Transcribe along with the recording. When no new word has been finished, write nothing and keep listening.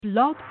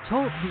Blog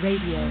Talk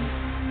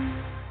Radio.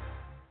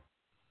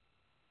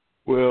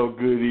 Well,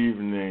 good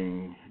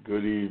evening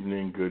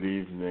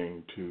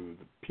to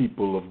the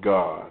people of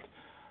God.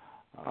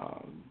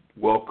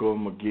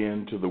 Welcome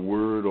again to the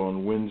Word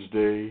on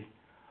Wednesday.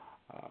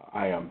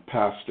 I am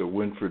Pastor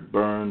Winfred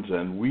Burns,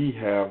 and we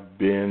have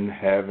been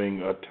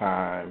having a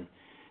time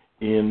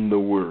in the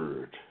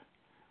Word.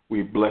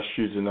 We bless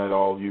you tonight,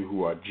 all of you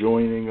who are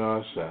joining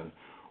us, and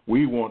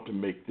we want to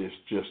make this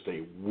just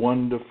a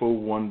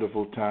wonderful,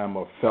 wonderful time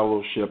of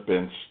fellowship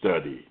and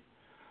study.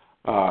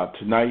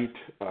 Tonight,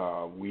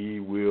 we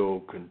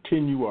will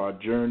continue our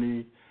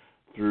journey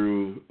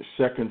through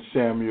 2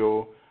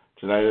 Samuel.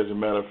 Tonight, as a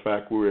matter of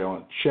fact, we're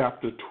on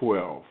chapter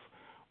 12.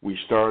 We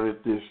started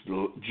this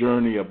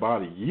journey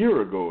about a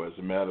year ago, as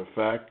a matter of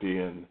fact,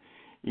 in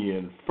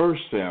 1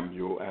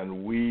 Samuel,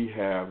 and we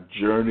have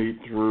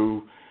journeyed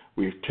through.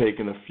 We've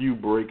taken a few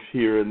breaks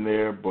here and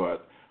there,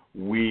 but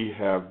we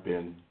have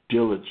been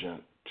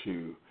diligent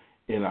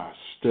in our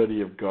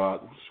study of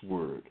God's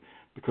Word,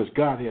 because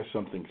God has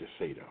something to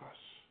say to us.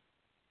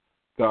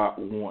 God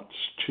wants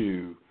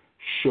to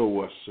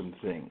show us some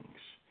things.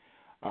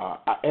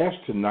 I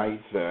asked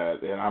tonight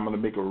that, and I'm going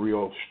to make a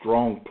real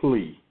strong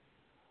plea.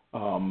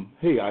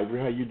 Hey,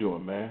 Ivory, how you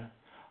doing, man?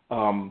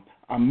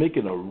 I'm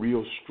making a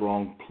real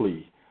strong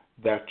plea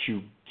that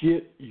you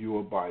get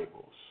your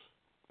Bibles,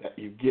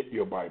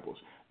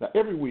 Now,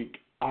 every week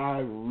I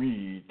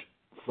read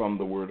from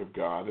the Word of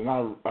God, and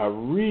I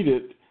read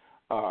it,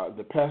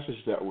 the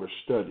passage that we're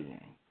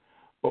studying.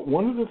 But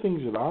one of the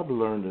things that I've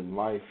learned in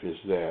life is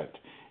that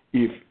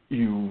if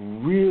you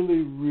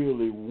really,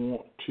 really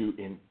want to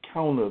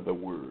encounter the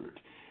Word,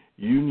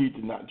 you need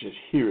to not just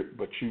hear it,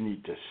 but you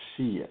need to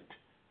see it.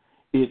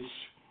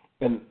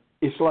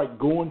 It's like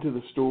going to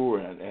the store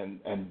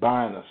and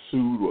buying a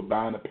suit or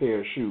buying a pair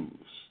of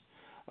shoes.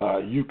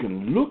 You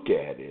can look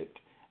at it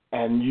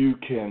and you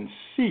can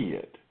see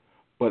it,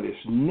 but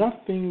it's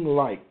nothing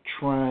like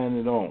trying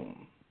it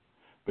on,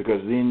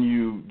 because then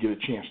you get a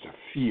chance to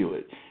feel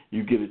it.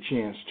 You get a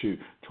chance to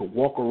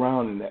walk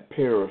around in that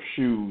pair of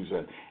shoes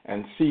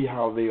and see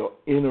how they'll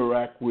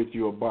interact with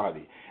your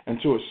body. And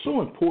so it's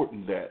so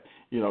important that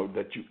you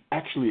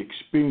actually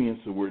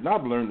experience the Word. And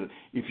I've learned that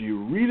if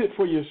you read it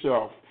for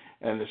yourself,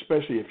 and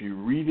especially if you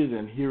read it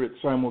and hear it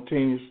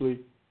simultaneously,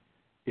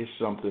 it's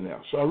something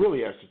else. So I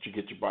really ask that you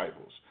get your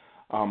Bibles.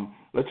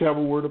 Let's have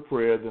a word of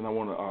prayer. Then I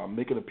want to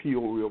make an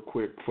appeal real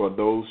quick for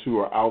those who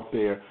are out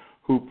there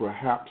who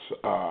perhaps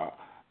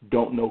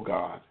don't know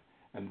God.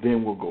 And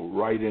then we'll go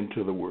right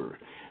into the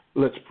Word.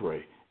 Let's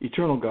pray.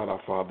 Eternal God,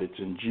 our Father, it's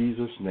in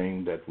Jesus'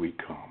 name that we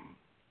come.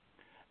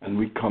 And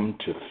we come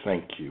to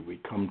thank you. We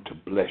come to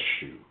bless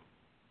you.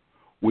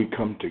 We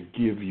come to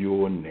give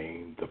your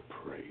name the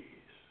praise.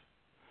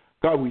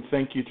 God, we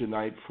thank you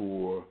tonight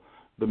for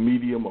the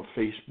medium of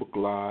Facebook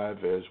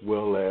Live, as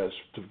well as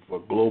for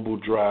Global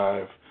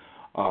Drive,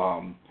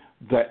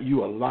 that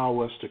you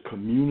allow us to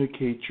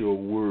communicate your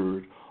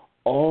Word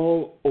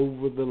all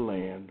over the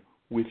land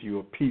with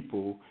your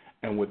people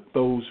and with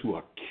those who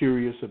are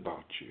curious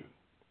about you.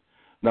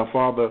 Now,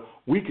 Father,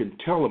 we can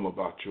tell them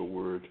about your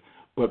Word,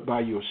 but by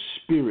your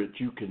Spirit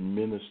you can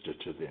minister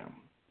to them.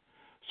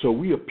 So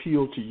we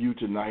appeal to you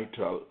tonight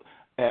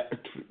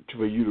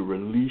for you to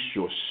release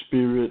your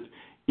Spirit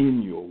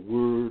in your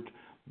Word,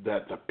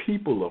 that the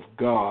people of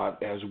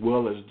God, as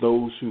well as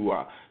those who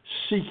are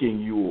seeking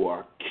you or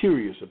are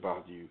curious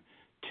about you,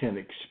 can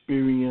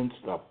experience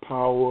the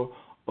power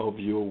of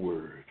your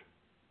Word.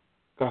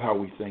 God, how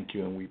we thank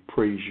you and we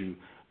praise you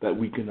that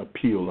we can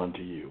appeal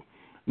unto you.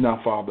 Now,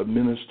 Father,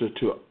 minister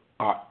to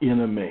our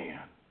inner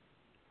man,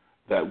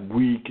 that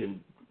we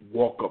can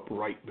walk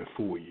upright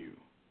before you,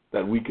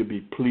 that we could be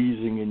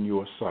pleasing in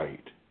your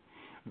sight,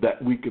 that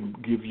we can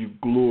give you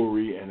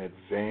glory and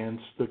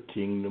advance the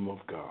kingdom of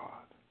God.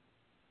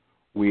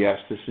 We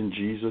ask this in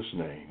Jesus'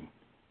 name.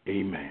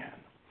 Amen.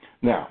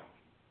 Now,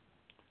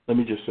 let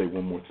me just say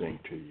one more thing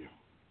to you.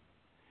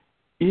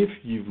 If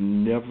you've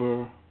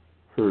never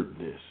heard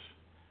this,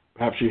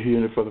 perhaps you're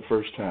hearing it for the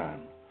first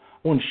time,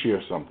 I want to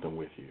share something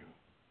with you.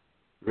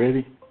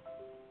 Ready?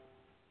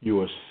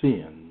 Your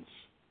sins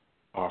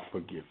are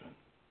forgiven.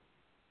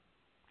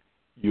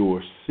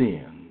 Your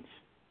sins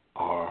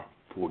are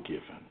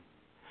forgiven.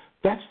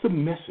 That's the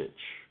message.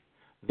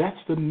 That's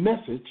the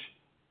message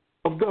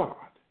of God.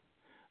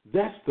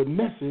 That's the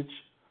message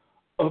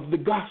of the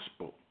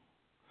gospel.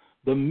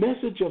 The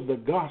message of the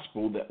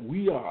gospel that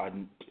we are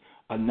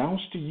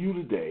announced to you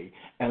today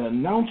and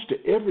announced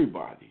to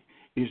everybody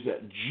is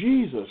that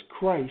Jesus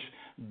Christ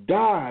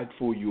died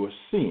for your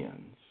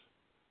sins,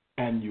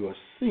 and your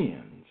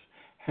sins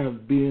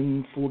have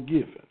been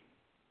forgiven.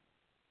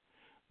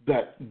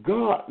 That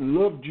God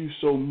loved you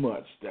so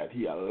much that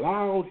he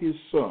allowed his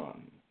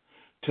Son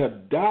to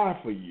die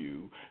for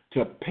you,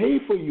 to pay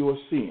for your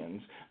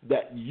sins,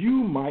 that you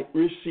might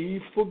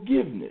receive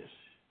forgiveness.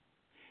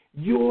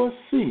 Your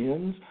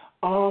sins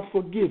are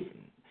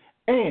forgiven.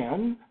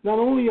 And not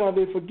only are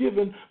they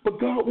forgiven, but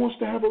God wants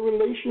to have a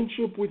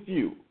relationship with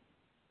you.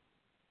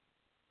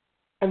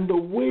 And the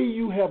way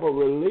you have a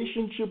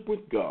relationship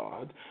with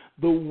God,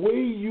 The way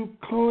you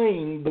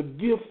claim the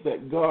gift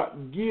that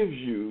God gives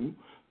you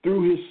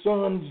through his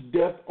son's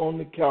death on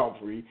the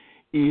Calvary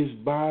is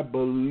by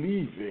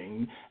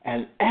believing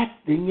and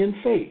acting in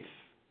faith.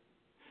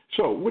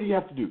 So what do you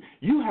have to do?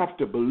 You have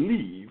to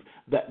believe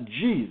that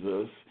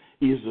Jesus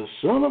is the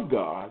Son of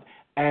God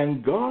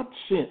and God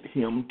sent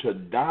him to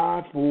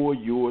die for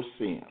your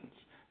sins.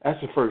 That's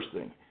the first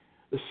thing.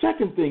 The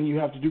second thing you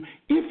have to do,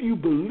 if you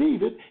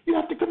believe it, you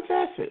have to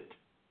confess it.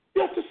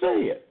 You have to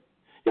say it.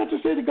 You have to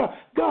say to God,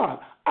 God,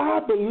 I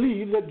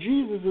believe that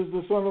Jesus is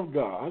the Son of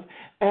God,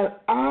 and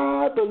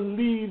I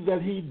believe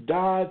that he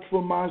died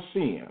for my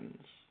sins.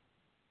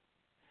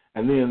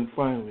 And then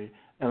finally,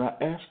 and I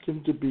ask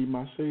him to be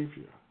my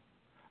Savior.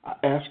 I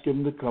ask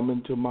him to come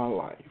into my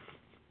life.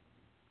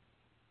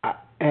 I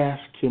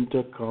ask him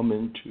to come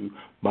into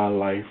my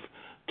life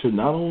to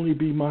not only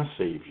be my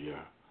Savior,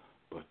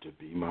 but to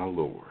be my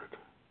Lord.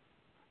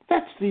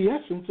 That's the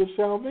essence of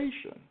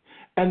salvation.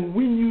 And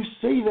when you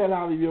say that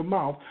out of your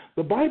mouth,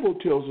 the Bible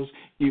tells us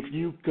if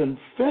you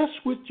confess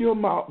with your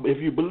mouth,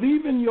 if you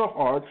believe in your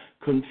heart,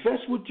 confess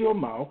with your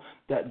mouth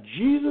that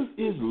Jesus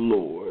is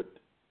Lord,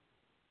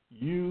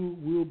 you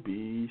will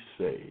be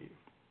saved.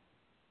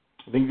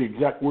 I think the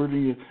exact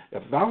wording is,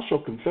 if thou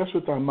shalt confess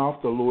with thy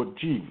mouth the Lord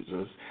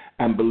Jesus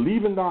and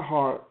believe in thy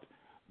heart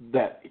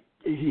that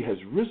he has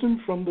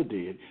risen from the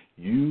dead,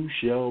 you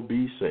shall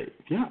be saved.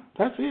 Yeah,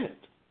 that's it.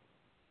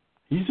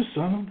 He's the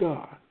Son of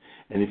God.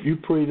 And if you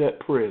pray that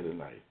prayer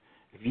tonight,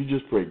 if you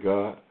just pray,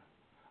 God,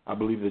 I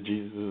believe that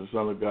Jesus is the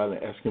Son of God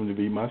and ask him to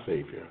be my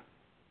Savior,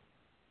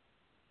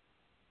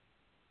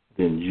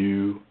 then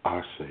you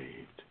are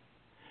saved.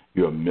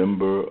 You're a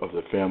member of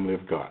the family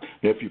of God.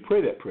 Now, if you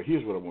pray that prayer,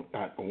 here's what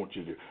I want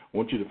you to do. I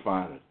want you to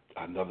find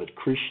another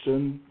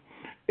Christian,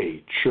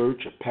 a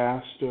church, a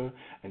pastor,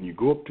 and you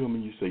go up to him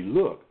and you say,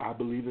 look, I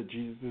believe that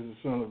Jesus is the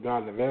Son of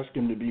God and I've asked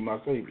him to be my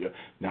Savior.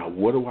 Now,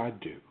 what do I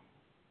do?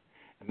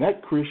 And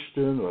that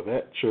Christian or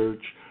that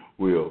church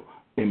will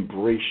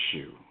embrace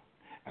you,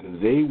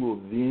 and they will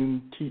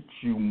then teach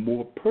you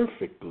more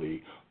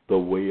perfectly the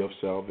way of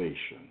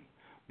salvation.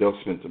 They'll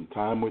spend some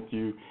time with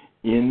you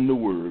in the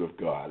Word of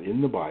God,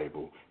 in the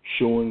Bible,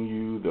 showing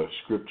you the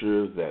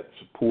scriptures that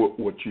support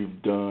what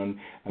you've done,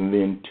 and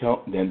then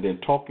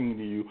talking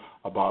to you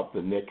about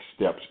the next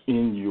steps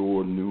in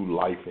your new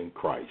life in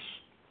Christ.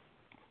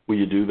 Will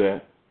you do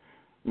that?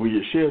 Will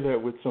you share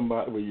that with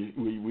somebody?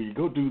 Will you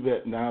go do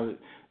that now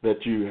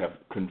that you have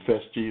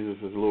confessed Jesus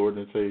as Lord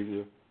and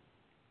Savior?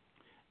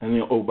 And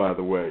then, oh, by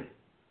the way,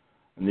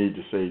 I need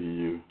to say to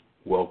you,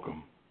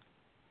 welcome.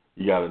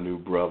 You got a new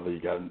brother.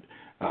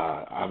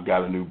 I've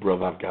got a new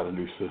brother. I've got a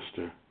new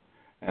sister,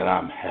 and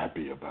I'm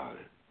happy about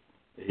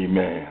it.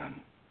 Amen.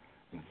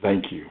 And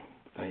thank you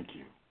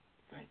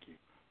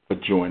for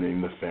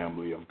joining the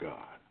family of God.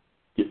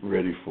 Get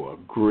ready for a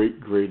great,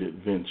 great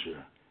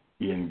adventure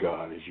in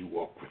God as you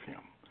walk with him.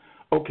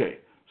 Okay,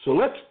 so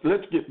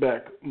let's get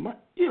back. My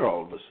ear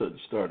all of a sudden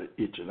started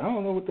itching. I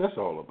don't know what that's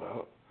all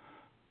about.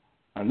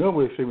 I know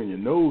they say when your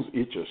nose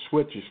itch or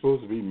sweat, you're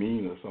supposed to be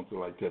mean or something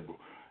like that, but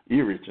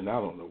ear itching, I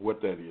don't know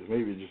what that is.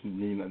 Maybe it just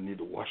means I need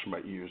to wash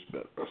my ears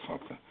better or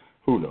something.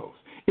 Who knows?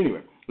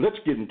 Anyway, let's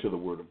get into the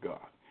Word of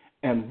God.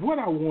 And what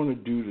I want to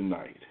do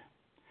tonight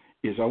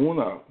is I want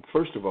to,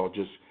 first of all,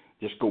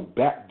 just go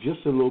back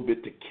just a little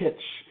bit to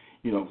catch,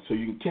 so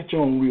you can catch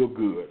on real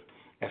good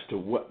as to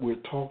what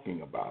we're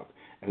talking about,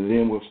 and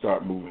then we'll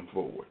start moving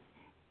forward.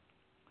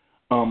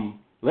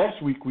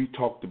 Last week we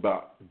talked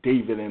about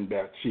David and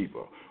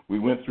Bathsheba. We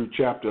went through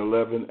chapter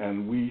 11,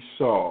 and we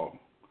saw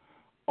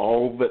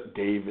all that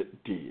David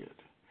did.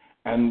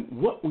 And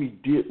what we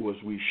did was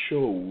we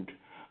showed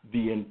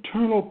the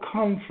internal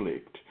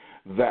conflict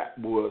that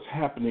was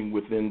happening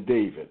within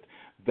David,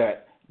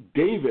 that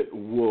David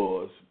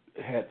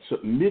had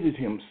submitted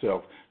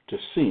himself to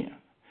sin.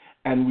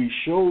 And we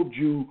showed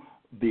you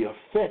the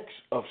effects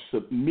of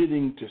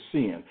submitting to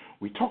sin.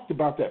 We talked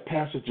about that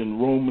passage in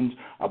Romans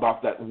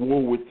about that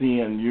war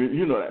within.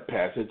 You know that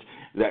passage,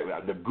 that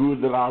the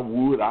good that I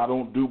would, I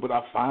don't do, but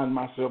I find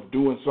myself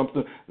doing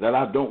something that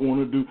I don't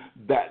want to do.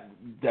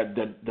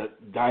 The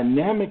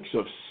dynamics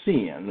of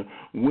sin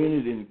when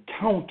it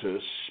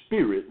encounters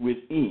spirit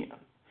within.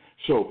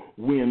 So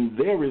when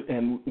there is,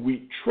 and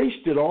we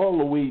traced it all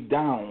the way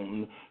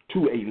down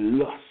to a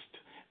lust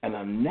and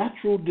a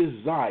natural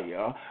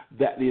desire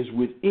that is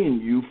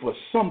within you for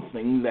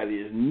something that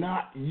is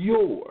not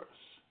yours.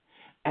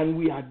 And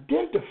we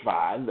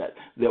identified that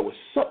there was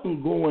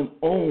something going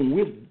on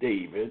with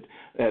David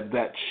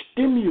that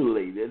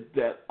stimulated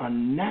that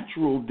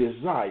unnatural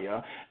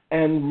desire,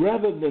 and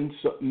rather than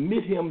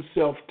submit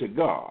himself to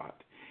God,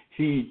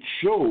 he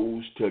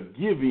chose to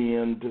give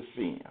in to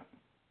sin.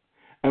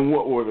 And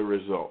what were the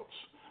results?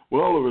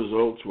 Well, the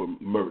results were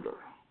murder.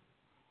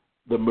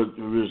 The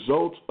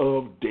result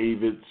of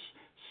David's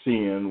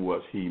sin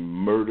was he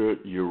murdered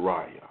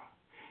Uriah.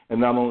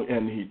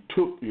 And he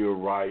took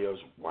Uriah's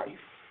wife.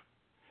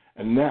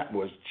 And that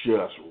was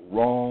just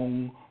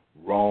wrong.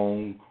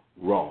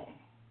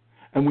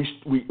 And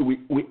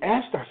we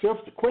asked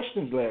ourselves the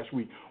questions last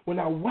week. Well,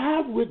 now,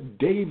 why would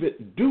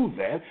David do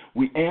that?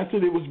 We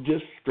answered it was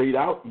just straight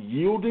out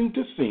yielding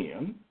to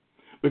sin,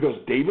 because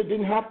David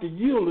didn't have to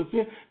yield to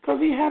sin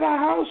because he had a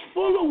house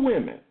full of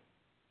women.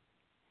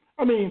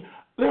 I mean,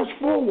 there's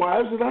 4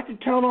 wives that I could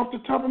count off the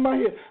top of my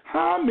head.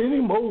 How many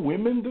more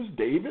women does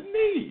David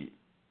need?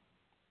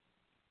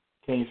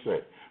 Can't say.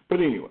 But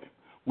anyway,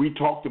 we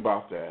talked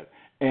about that.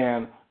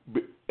 And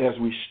as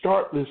we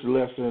start this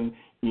lesson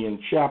in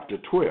chapter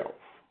 12,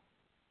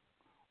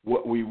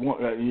 what we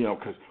want,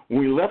 because when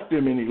we left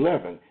him in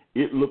 11,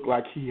 it looked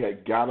like he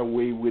had got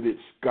away with it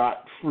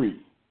scot-free.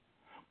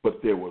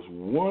 But there was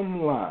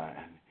one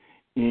line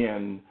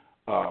in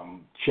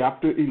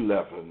chapter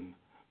 11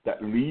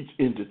 that leads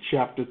into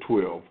chapter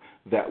 12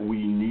 that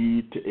we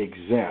need to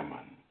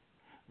examine.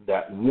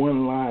 That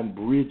one line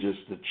bridges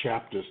the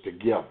chapters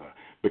together.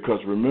 Because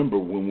remember,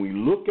 when we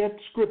look at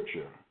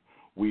Scripture,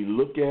 we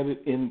look at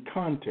it in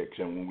context.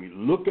 And when we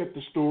look at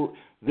the story,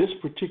 this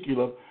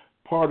particular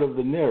part of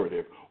the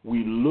narrative,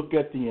 we look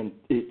at it in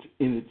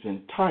its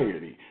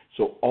entirety.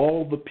 So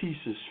all the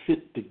pieces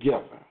fit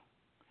together.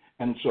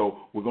 And so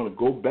we're going to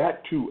go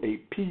back to a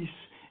piece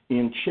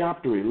in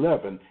chapter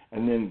 11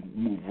 and then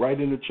move right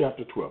into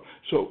chapter 12.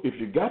 So if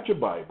you got your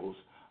Bibles,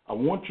 I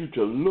want you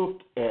to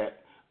look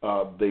at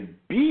the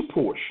B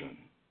portion,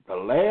 the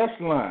last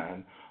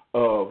line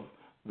of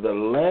the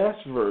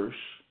last verse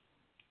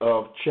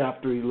of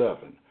chapter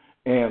 11.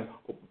 And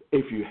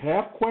if you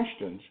have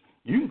questions,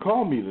 you can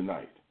call me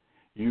tonight.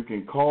 You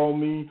can call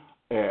me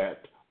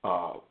at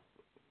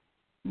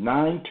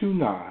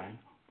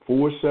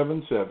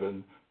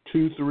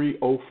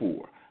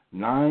 929-477-2304.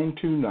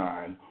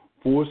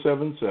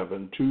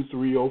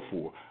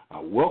 929-477-2304. I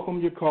welcome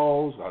your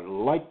calls. I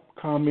like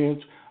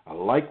comments. I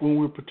like when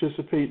we're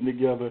participating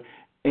together,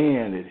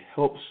 and it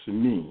helps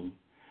me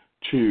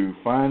to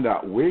find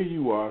out where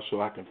you are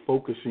so I can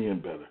focus in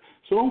better.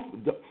 So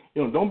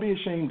don't be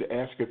ashamed to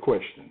ask a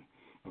question.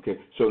 Okay.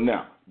 So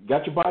now,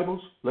 got your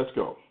Bibles? Let's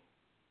go.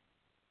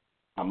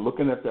 I'm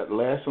looking at that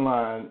last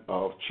line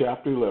of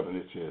chapter 11.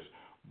 It says,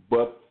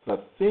 "But the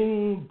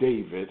thing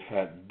David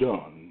had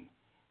done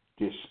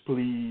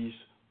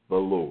displeased the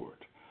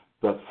Lord."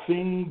 The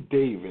thing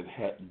David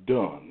had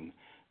done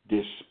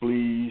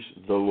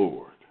displeased the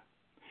Lord.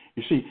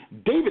 You see,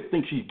 David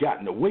thinks he's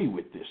gotten away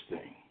with this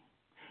thing.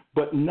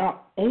 But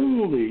not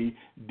only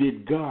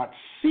did God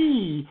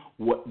see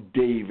what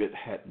David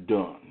had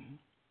done,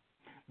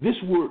 this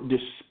word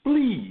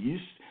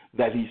displeased,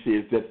 that he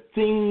says, that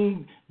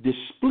thing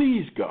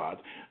displeased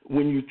God.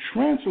 When you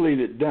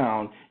translate it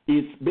down,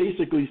 it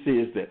basically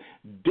says that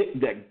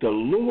the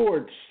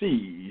Lord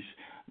sees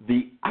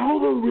the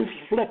outer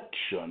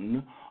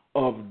reflection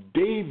of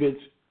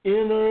David's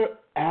inner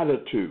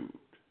attitude.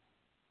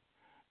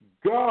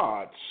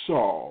 God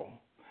saw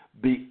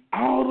the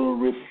outer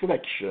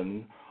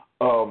reflection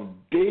of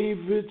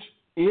David's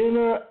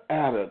inner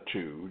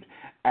attitude,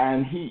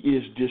 and he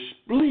is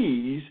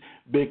displeased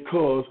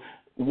because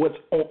what's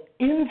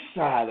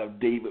inside of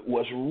David,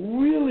 what's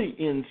really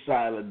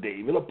inside of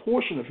David, a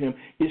portion of him,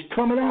 is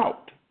coming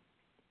out.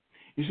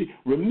 You see,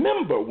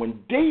 remember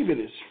when David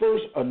is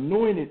first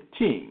anointed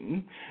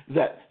king,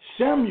 that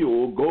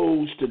Samuel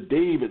goes to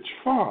David's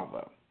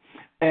father,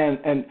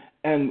 and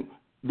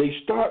they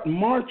start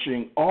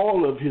marching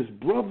all of his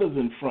brothers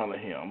in front of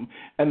him,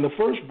 and the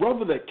first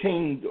brother that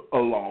came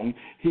along,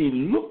 he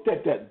looked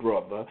at that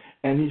brother,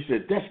 and he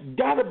said, "That's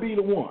got to be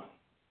the one."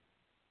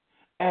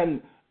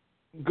 And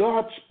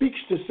God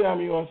speaks to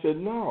Samuel and said,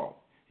 "No."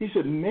 He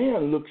said,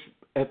 "Man looks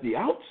at the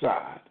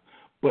outside,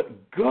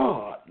 but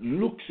God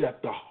looks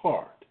at the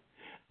heart."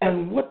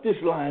 And what this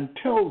line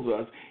tells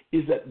us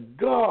is that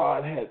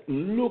God had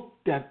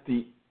looked at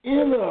the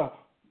inner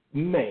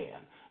man.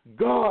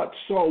 God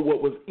saw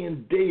what was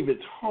in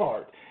David's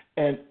heart,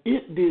 and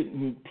it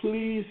didn't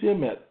please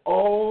him at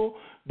all,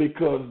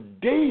 because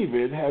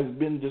David has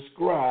been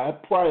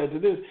described prior to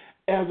this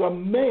as a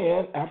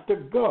man after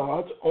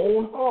God's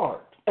own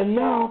heart. And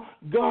now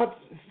God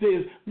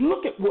says,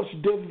 look at what's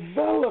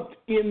developed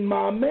in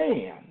my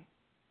man.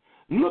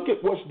 Look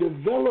at what's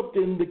developed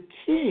in the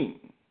king.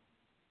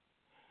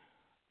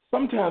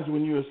 Sometimes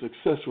when you're as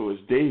successful as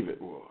David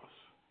was,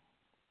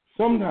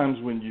 sometimes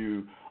when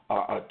you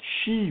are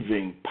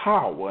achieving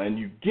power and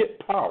you get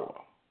power,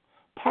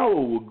 power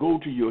will go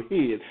to your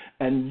head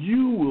and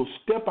you will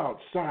step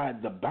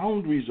outside the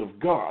boundaries of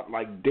God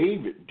like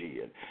David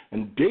did.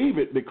 And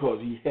David,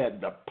 because he had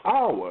the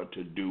power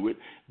to do it,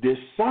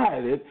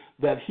 decided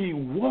that he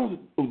was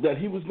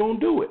going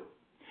to do it.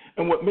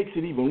 And what makes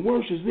it even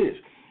worse is this,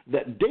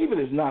 that David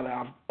is not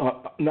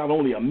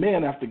only a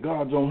man after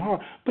God's own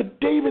heart, but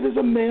David is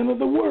a man of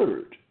the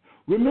word.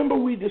 Remember,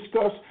 we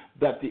discussed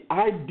that the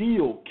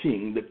ideal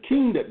king, the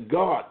king that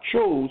God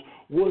chose,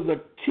 was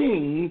a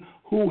king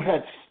who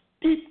had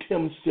steeped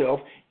himself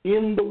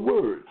in the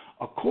Word.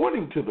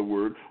 According to the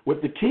Word,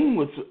 what the king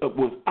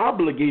was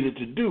obligated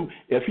to do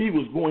if he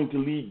was going to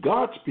lead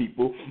God's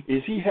people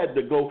is he had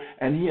to go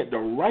and he had to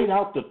write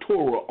out the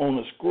Torah on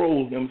a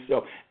scroll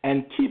himself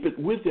and keep it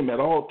with him at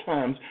all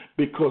times,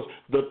 because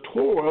the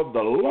Torah, the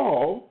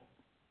law,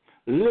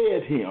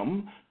 led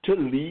him to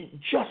lead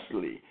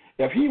justly.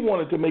 If he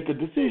wanted to make a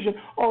decision,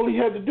 all he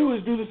had to do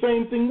is do the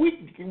same thing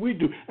we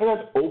do, and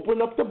that's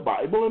open up the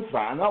Bible and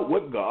find out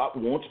what God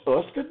wants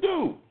us to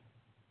do.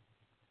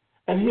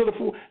 And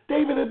heretofore,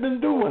 David had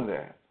been doing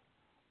that.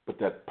 But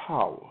that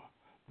power,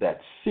 that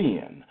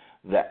sin,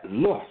 that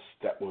lust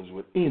that was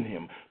within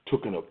him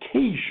took an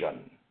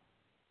occasion,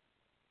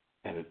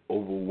 and it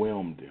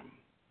overwhelmed him,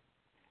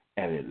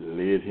 and it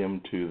led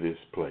him to this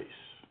place.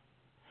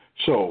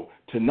 So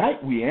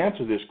tonight we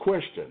answer this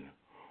question: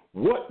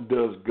 what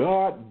does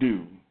God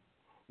do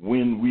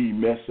when we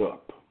mess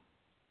up?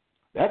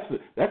 That's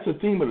the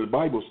theme of the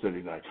Bible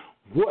study tonight.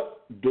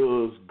 What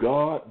does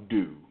God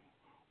do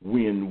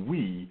when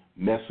we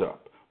mess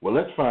up? Well,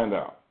 let's find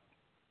out.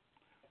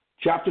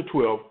 Chapter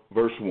 12,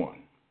 verse 1.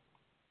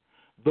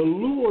 The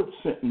Lord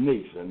sent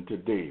Nathan to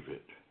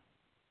David.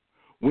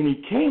 When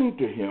he came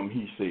to him,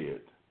 he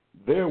said,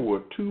 there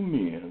were two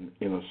men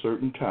in a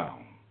certain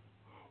town,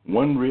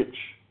 one rich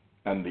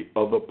and the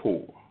other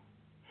poor.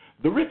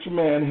 The rich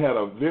man had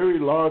a very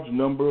large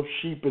number of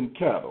sheep and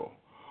cattle,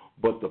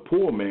 but the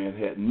poor man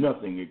had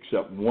nothing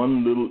except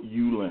one little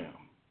ewe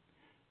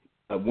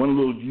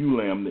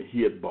lamb that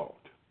he had bought.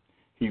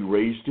 He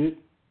raised it,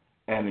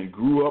 and it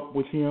grew up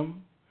with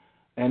him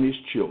and his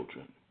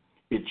children.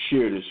 It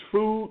shared his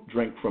food,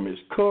 drank from his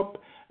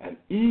cup, and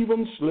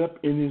even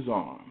slept in his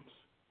arms.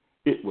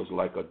 It was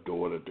like a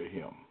daughter to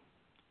him.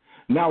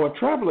 Now a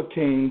traveler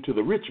came to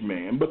the rich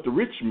man, but the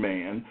rich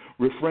man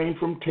refrained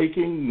from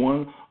taking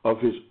one of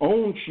his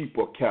own sheep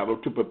or cattle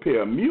to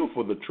prepare a meal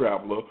for the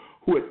traveler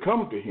who had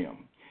come to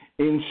him.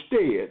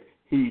 Instead,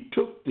 he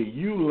took the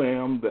ewe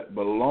lamb that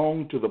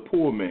belonged to the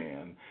poor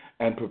man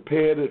and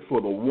prepared it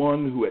for the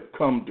one who had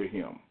come to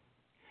him.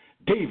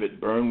 David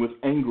burned with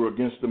anger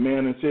against the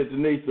man and said to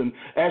Nathan,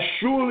 as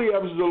surely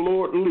as the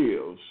Lord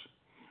lives,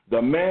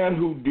 the man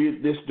who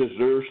did this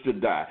deserves to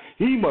die.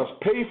 He must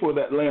pay for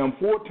that lamb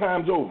 4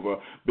 times over,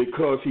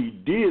 because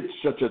he did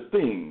such a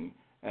thing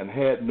and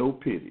had no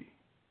pity.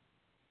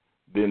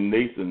 Then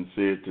Nathan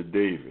said to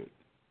David,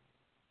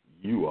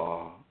 you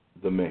are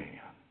the man.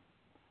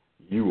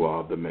 You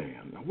are the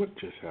man. Now, what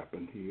just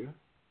happened here?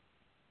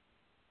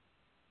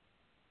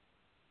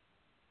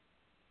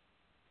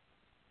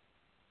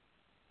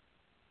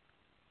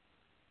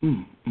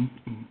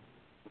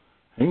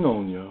 Hang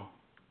on, y'all.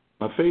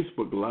 My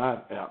Facebook Live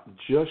app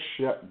just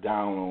shut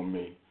down on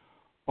me.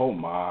 Oh,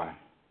 my. It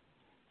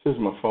says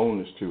my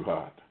phone is too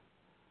hot.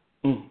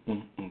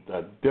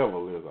 The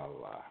devil is a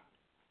lie.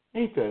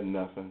 Ain't that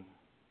nothing?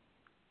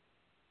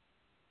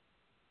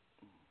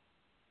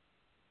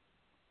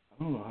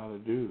 I don't know how to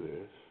do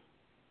this.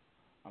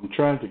 I'm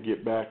trying to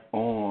get back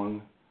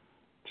on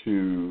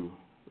to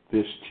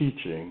this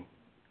teaching,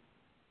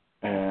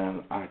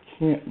 and I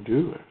can't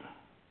do it.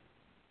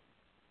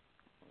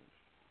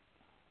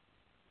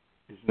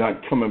 It's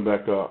not coming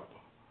back up.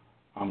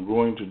 I'm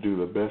going to do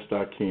the best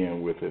I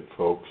can with it,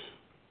 folks.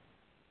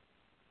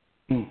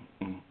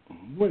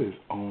 What is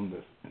on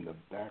this in the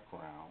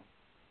background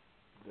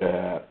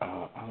that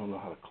I don't know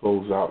how to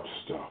close out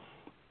stuff?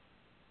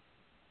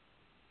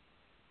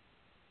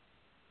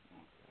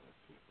 Okay, let's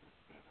see if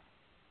that's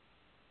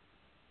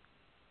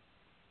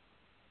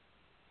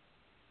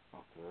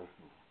better. Okay,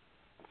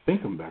 I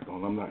think I'm back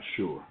on. I'm not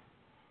sure.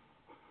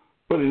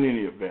 But in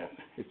any event,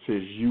 it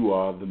says, you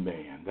are the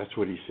man. That's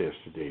what he says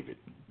to David.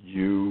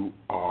 You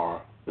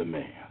are the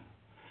man.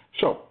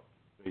 So,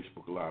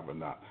 Facebook Live or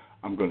not,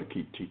 I'm going to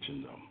keep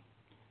teaching them.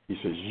 He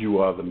says, you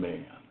are the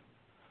man.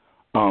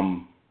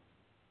 And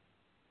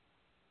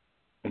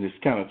it's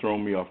kind of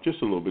thrown me off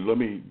just a little bit. Let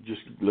me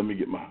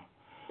get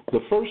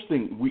the first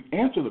thing, we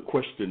answer the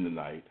question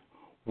tonight,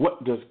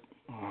 what does,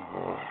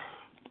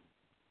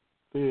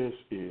 this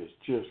is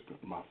just,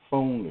 my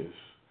phone is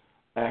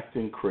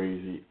acting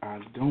crazy. I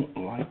don't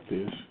like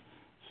this.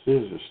 It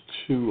says it's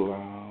too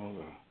loud.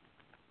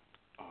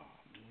 Oh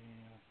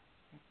man.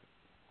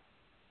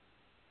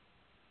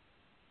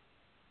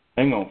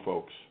 Hang on,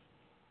 folks.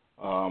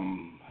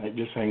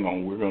 Just hang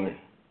on. We're gonna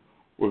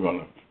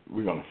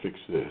fix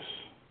this.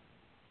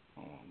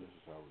 This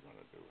is how we're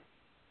gonna do it.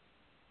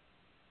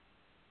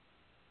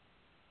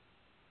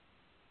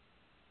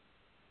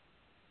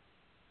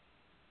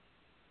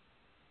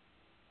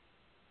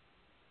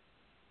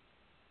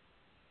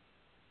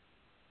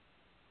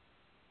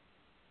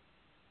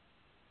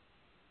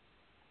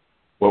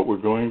 What we're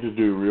going to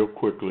do real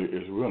quickly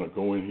is we're going to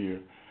go in here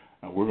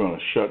and we're going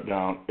to shut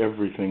down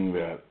everything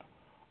that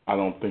I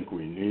don't think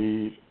we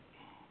need.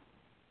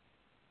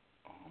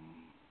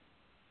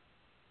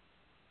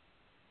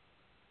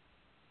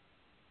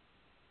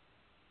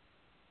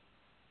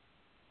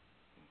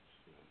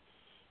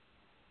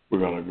 We're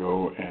going to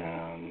go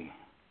and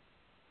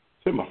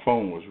say my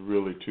phone was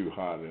really too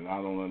hot, and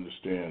I don't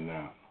understand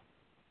that.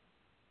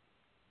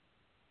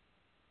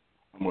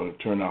 I'm going to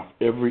turn off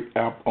every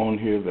app on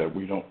here that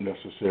we don't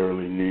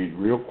necessarily need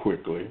real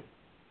quickly.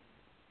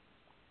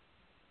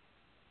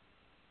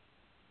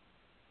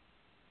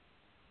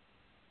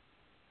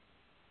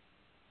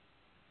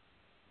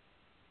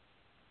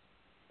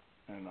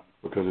 And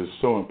because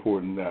it's so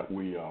important that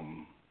we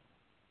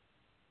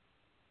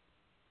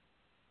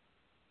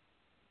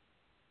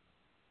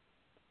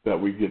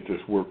get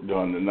this work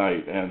done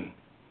tonight. And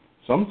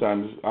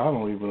sometimes I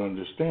don't even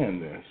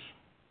understand this.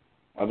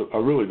 I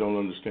really don't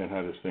understand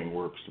how this thing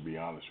works, to be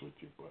honest with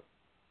you. But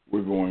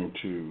we're going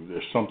to.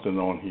 There's something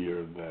on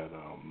here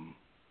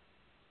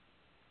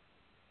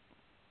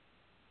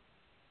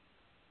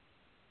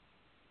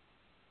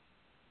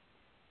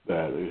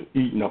that is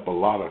eating up a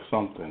lot of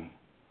something,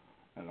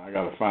 and I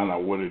got to find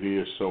out what it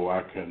is so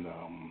I can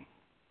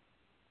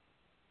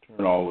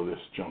turn all of this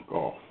junk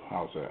off.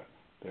 How's that?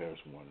 There's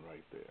one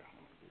right there. I'm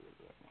gonna do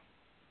that one.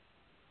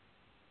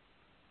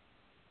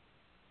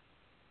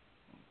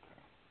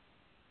 Okay.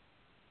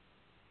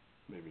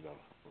 Maybe that'll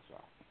help us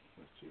out.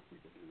 Let's see if we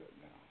can do that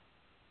now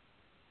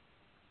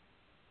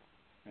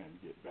and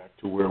get back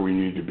to where we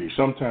need to be.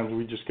 Sometimes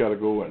we just got to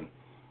go and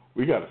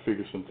we got to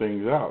figure some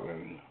things out,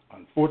 and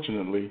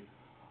unfortunately,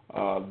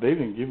 they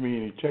didn't give me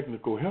any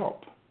technical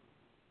help,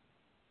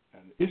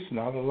 and it's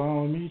not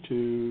allowing me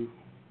to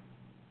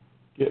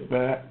get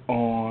back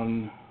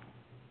on.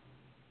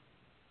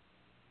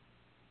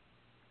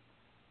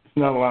 It's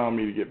not allowing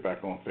me to get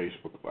back on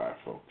Facebook Live,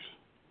 folks.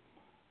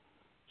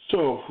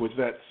 So, with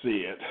that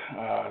said,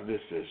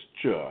 this is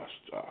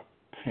just a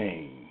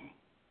pain.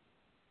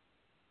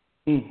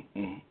 How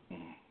come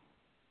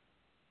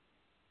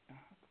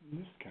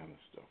this kind of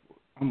stuff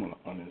works? I'm going to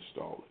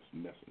uninstall this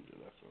Messenger.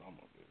 That's what I'm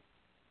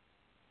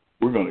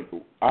going to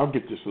do. I'll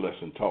get this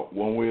lesson taught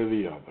one way or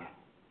the other.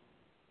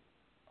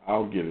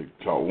 I'll get it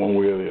taught one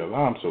way or the other.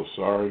 I'm so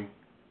sorry.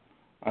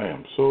 I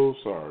am so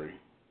sorry.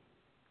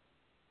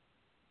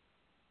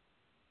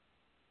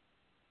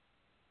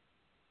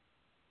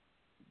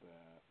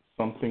 That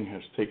something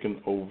has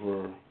taken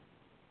over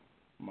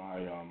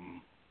my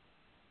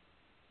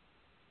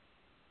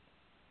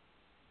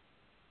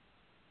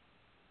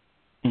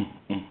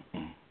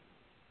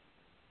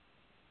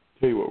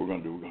Tell you what we're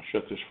going to do. We're going to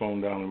shut this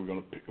phone down, and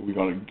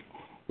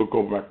we'll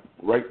go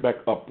right back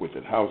up with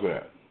it. How's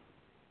that?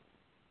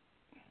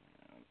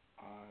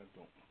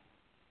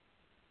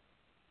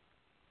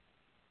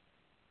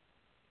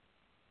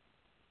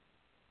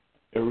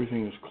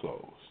 Everything is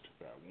closed.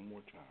 One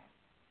more time.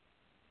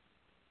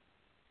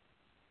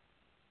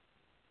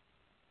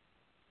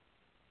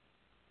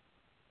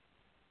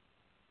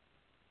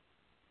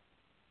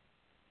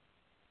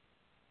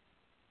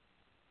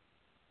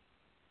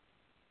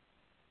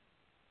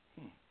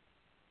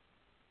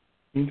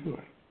 You do it.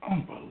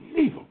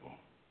 Unbelievable.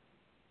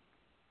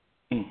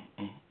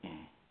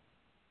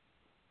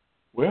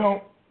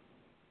 Well,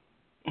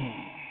 I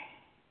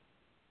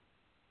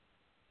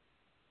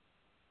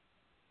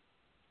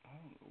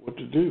don't know what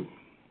to do.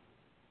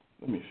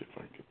 Let me see if I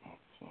can get my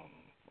son on the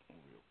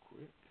phone real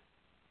quick,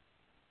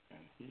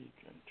 and he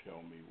can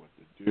tell me what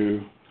to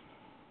do.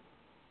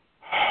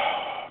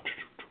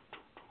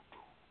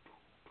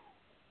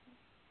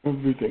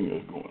 Everything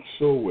is going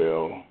so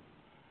well,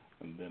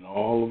 and then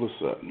all of a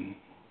sudden,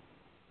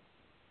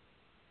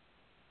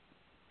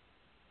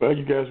 well,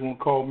 you guys won't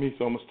call me,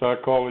 so I'm going to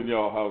start calling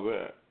y'all. How's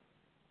that?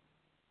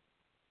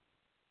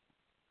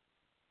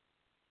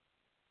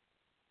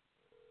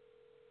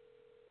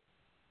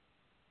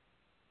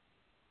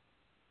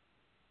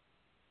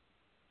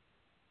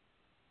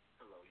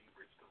 Hello, you've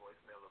reached the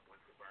voicemail of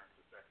Winfred Burns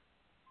II.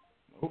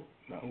 Nope,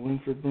 not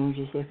Winfred Burns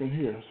II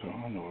here, so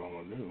I know what I'm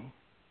going to do.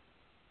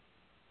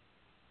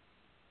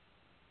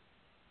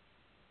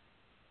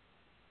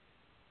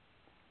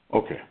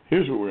 Okay,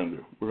 here's what we're going to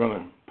do. We're going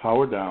to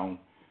power down,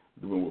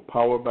 then we'll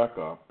power back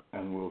up,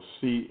 and we'll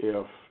see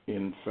if,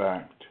 in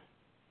fact,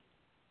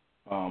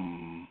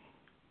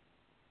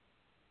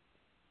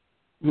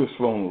 this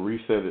phone will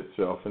reset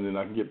itself, and then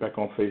I can get back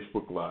on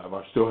Facebook Live.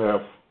 I still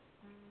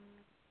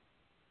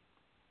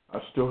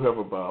have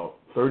about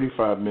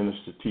 35 minutes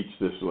to teach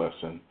this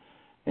lesson,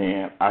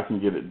 and I can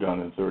get it done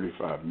in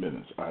 35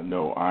 minutes. I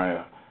know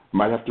I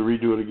might have to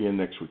redo it again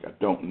next week. I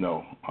don't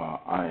know.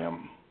 I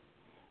am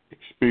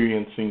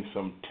experiencing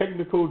some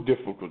technical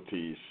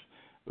difficulties,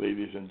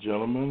 ladies and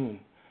gentlemen, and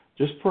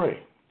just pray.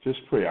 Just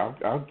pray.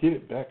 I'll get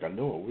it back. I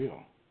know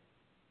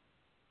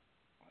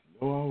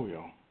I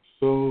will.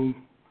 So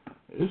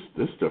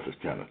this stuff is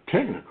kind of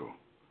technical.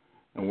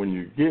 And when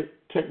you get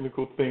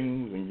technical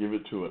things and give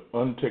it to an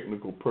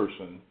untechnical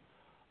person,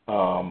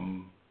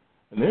 and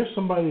there's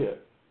somebody that,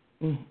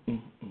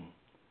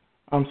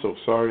 I'm so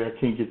sorry I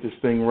can't get this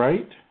thing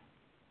right.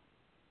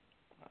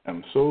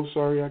 I'm so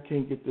sorry I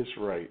can't get this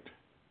right.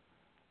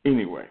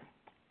 Anyway,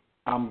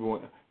 I'm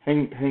going to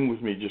hang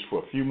with me just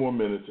for a few more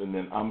minutes, and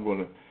then I'm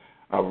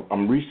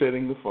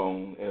resetting the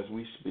phone as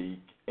we speak,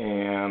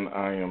 and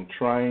I am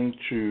trying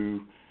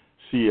to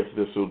see if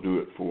this will do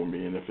it for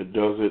me. And if it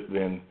does it,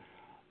 then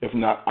if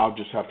not, I'll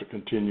just have to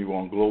continue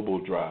on Global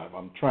Drive.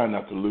 I'm trying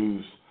not to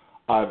lose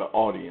either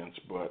audience,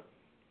 but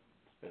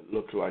It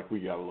looks like we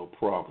got a little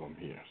problem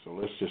here. So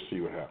let's just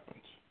see what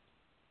happens.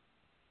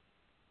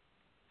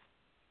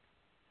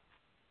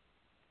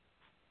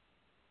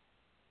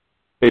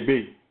 Hey,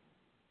 B.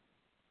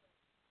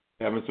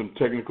 Having some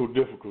technical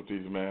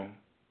difficulties, man.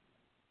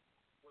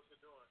 What's it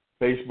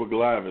doing? Facebook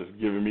Live is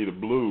giving me the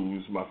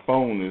blues. My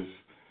phone is,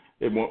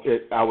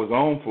 I was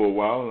on for a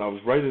while, and I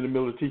was right in the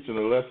middle of teaching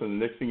a lesson,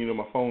 and the next thing you know,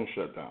 my phone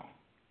shut down.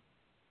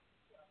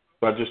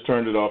 So I just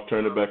turned it off,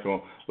 turned it back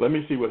on. Let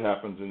me see what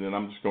happens, and then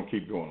I'm just going to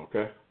keep going,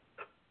 okay?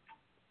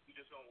 You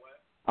just going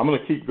what? I'm going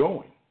to keep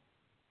going.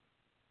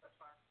 That's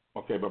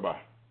fine. Okay,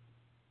 bye-bye.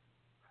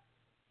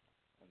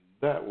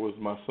 That was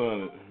my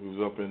son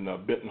who's up in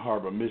Benton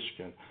Harbor,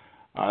 Michigan.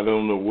 I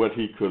don't know what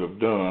he could have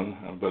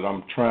done, but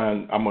I'm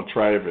going to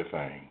try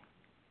everything.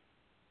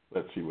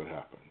 Let's see what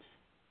happens.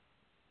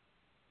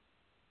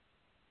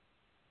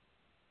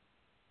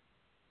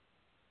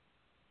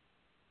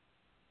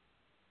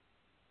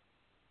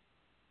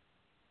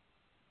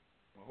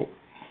 Oh.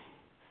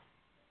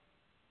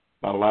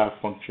 My live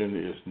function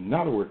is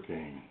not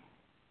working.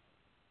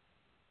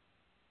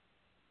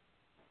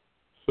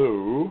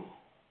 So,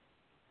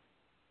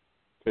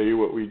 tell you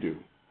what we do.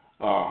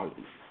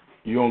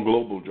 You're on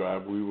Global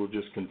Drive. We will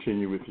just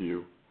continue with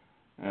you,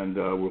 and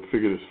we'll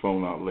figure this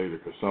phone out later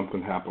because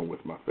something happened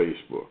with my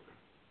Facebook.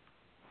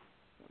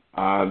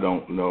 I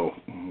don't know.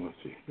 Let's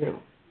see. Yeah,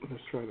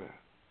 let's try that.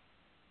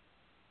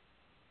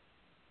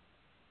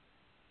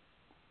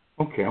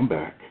 Okay, I'm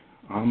back.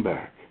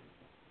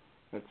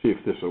 Let's see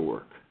if this will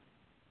work.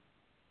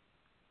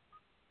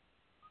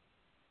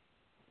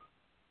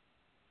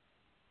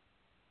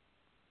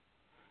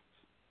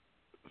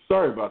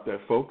 Sorry about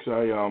that, folks.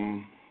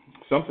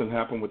 Something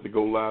happened with the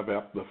Go Live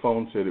app. The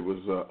phone said it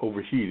was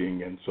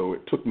overheating, and so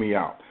it took me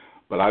out.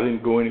 But I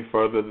didn't go any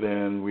further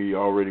than we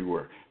already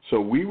were.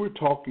 So we were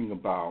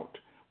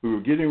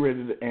getting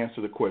ready to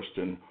answer the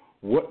question,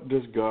 what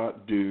does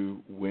God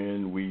do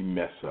when we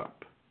mess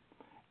up?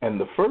 And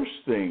the first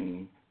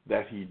thing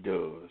that he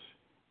does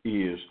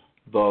is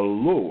the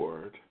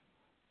Lord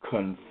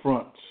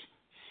confronts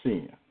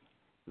sin.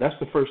 That's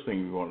the first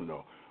thing we want to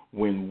know.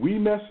 When we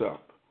mess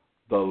up,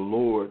 the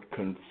Lord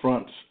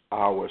confronts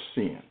our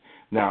sin.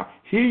 Now,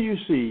 here you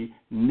see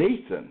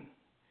Nathan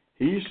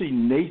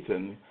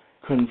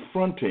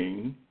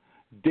confronting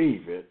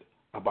David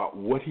about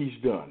what he's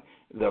done.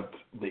 The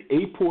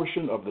A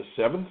portion of the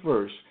 7th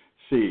verse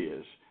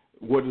says,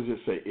 what does it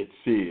say? It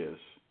says,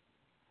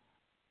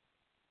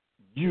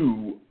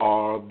 you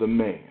are the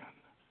man.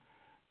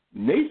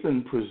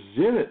 Nathan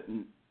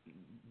presented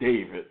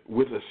David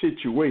with a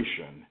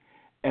situation,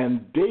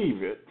 and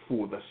David,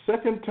 for the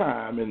second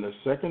time in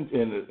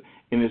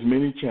his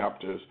many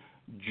chapters,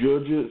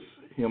 judges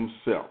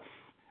himself.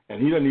 And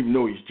he doesn't even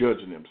know he's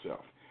judging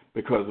himself,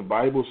 because the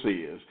Bible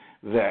says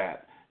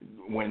that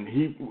when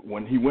he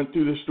went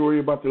through the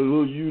story about the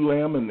little ewe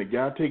lamb and the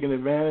guy taking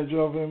advantage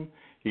of him,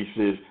 he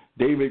says,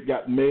 David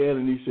got mad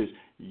and he says,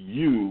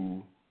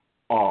 you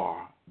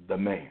are the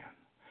man.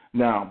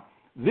 Now,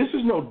 this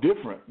is no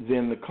different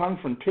than the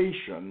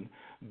confrontation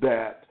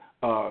that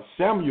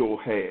Samuel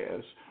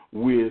has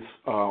with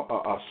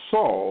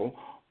Saul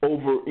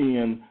over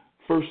in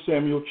 1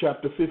 Samuel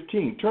chapter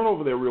 15. Turn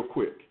over there real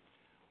quick.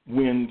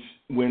 When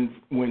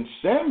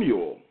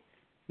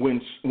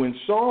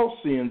Saul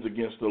sins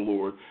against the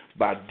Lord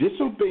by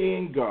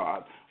disobeying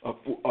God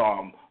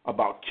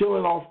about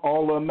killing off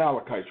all the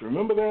Amalekites,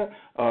 remember that?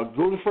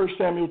 Go to 1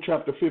 Samuel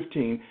chapter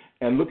 15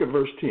 and look at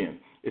verse 10.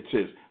 It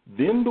says,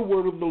 then the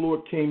word of the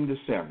Lord came to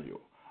Samuel.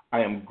 I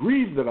am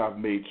grieved that I've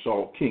made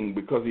Saul king,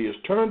 because he has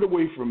turned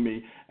away from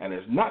me and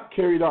has not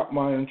carried out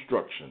my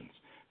instructions.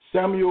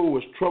 Samuel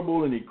was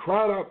troubled, and he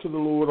cried out to the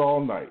Lord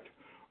all night.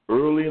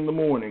 Early in the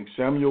morning,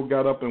 Samuel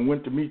got up and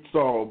went to meet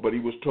Saul, but he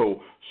was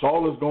told,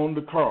 Saul has gone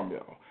to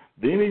Carmel.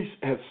 Then he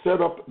has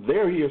set up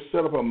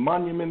a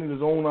monument in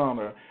his own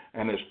honor,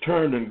 and has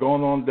turned and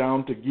gone on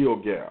down to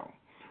Gilgal.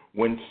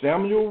 When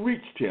Samuel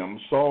reached him,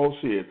 Saul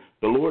said,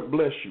 the Lord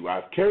bless you.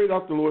 I've carried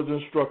out the Lord's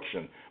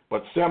instruction.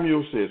 But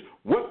Samuel says,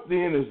 what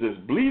then is this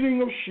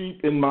bleating of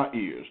sheep in my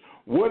ears?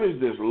 What is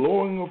this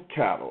lowing of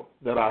cattle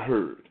that I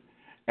heard?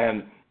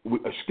 And we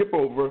skip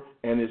over,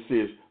 and it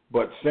says,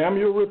 but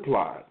Samuel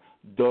replied,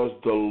 does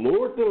the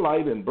Lord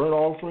delight in burnt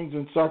offerings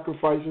and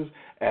sacrifices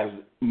as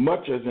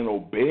much as in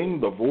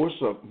obeying the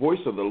voice of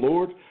the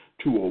Lord?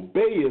 To obey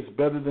is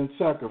better than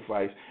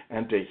sacrifice,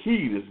 and to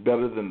heed is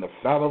better than the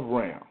fat of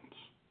rams.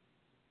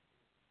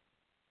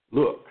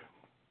 Look,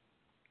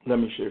 let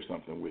me share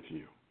something with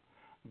you.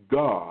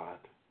 God,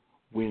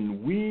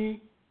 when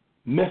we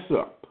mess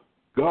up,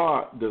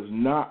 God does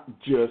not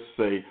just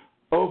say,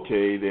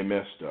 okay, they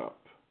messed up.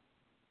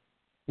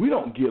 We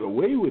don't get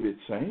away with it,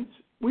 saints.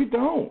 We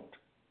don't.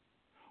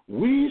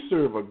 We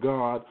serve a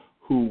God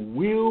who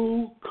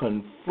will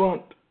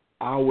confront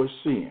our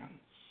sins.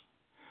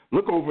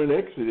 Look over in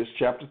Exodus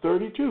chapter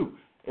 32.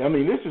 I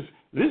mean, this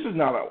is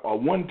not a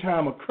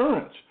one-time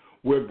occurrence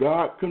where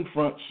God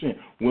confronts sin.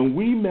 When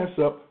we mess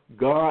up,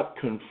 God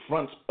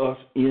confronts us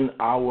in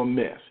our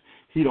mess.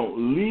 He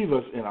don't leave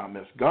us in our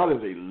mess. God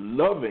is a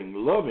loving,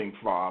 loving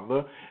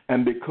Father,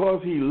 and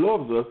because he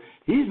loves us,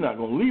 he's not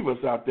going to leave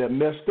us out there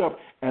messed up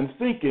and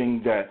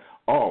thinking that,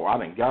 oh, I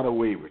done got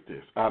away with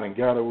this. I done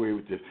got away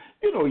with this.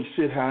 You know, he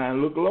sit high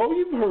and look low.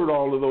 You've heard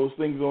all of those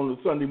things on the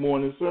Sunday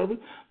morning service.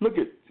 Look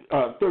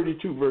at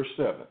 32, verse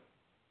 7.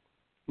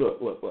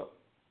 Look. What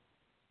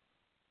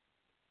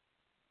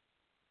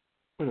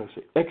did I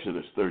say?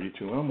 Exodus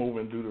 32. I'm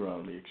over in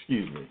Deuteronomy.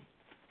 Excuse me.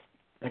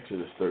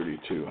 Exodus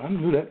 32. I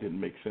knew that didn't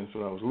make sense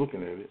when I was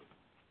looking at it.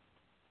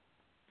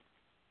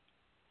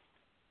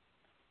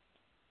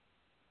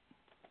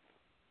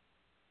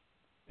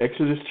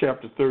 Exodus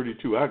chapter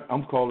 32.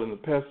 I'm calling the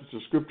passage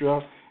of Scripture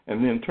out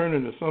and then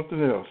turning to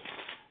something else.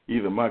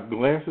 Either my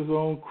glasses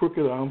on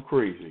crooked or I'm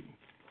crazy.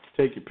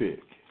 Take your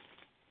pick.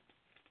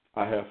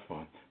 I have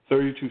fun.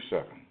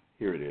 32:7.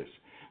 Here it is.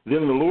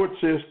 Then the Lord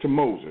says to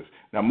Moses.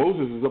 Now,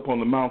 Moses is up on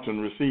the mountain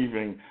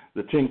receiving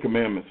the 10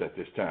 Commandments at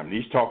this time. And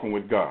he's talking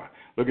with God.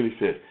 Look at what he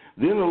said.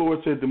 Then the Lord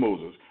said to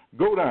Moses,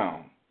 go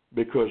down,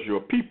 because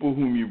your people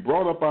whom you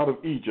brought up out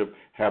of Egypt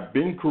have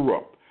been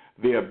corrupt.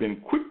 They have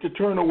been quick to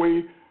turn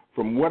away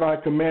from what I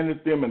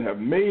commanded them and have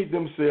made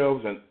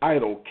themselves an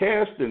idol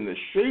cast in the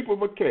shape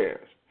of a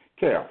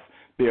calf.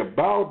 They have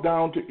bowed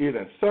down to it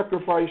and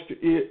sacrificed to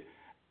it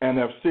and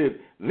have said,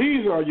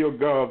 these are your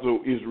gods, O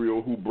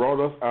Israel, who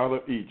brought us out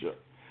of Egypt.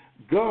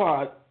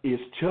 God is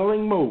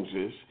telling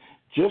Moses,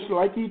 just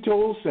like he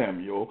told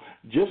Samuel,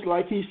 just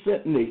like he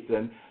sent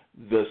Nathan,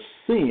 the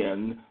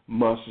sin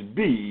must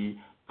be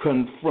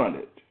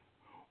confronted.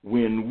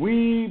 When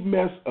we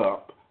mess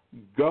up,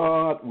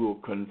 God will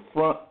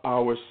confront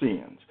our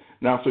sins.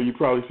 Now, so you're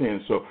probably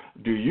saying, so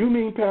do you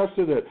mean,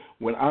 Pastor, that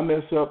when I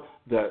mess up,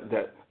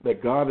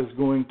 that God is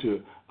going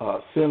to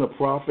send a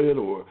prophet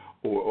or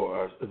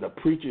the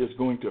preacher is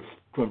going to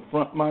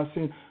confront my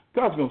sin?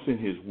 God's going to send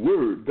his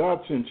word. God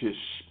sends his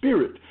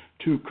spirit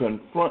to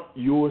confront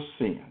your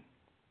sin.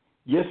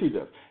 Yes, he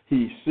does.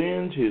 He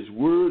sends his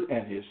word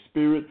and his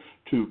spirit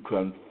to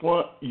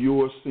confront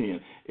your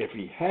sin. If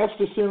he has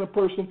to send a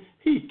person,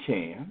 he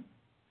can.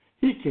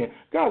 He can.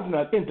 God's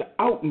not into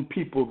outing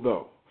people,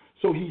 though.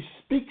 So he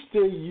speaks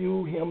to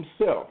you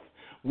himself.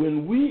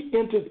 When we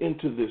entered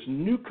into this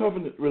new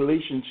covenant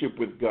relationship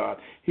with God,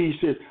 he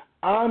said,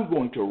 I'm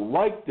going to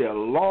write their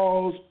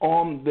laws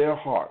on their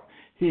heart.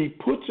 He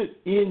puts it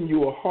in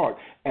your heart,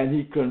 and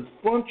he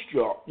confronts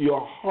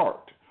your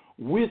heart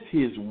with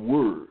his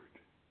word.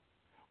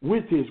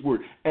 With his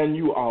word. And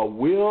you are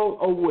well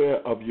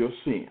aware of your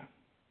sin.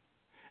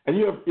 And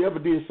you ever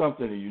did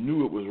something and you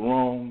knew it was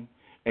wrong,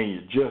 and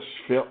you just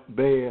felt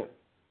bad,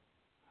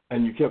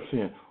 and you kept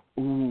saying,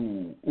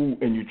 ooh,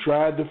 and you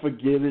tried to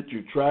forget it,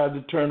 you tried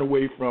to turn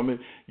away from it,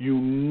 you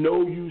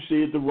know you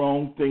said the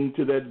wrong thing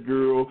to that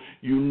girl,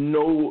 you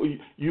know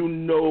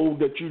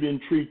that you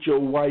didn't treat your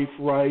wife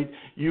right,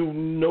 you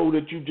know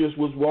that you just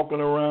was walking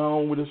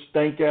around with a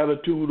stank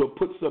attitude or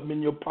put something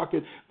in your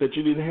pocket that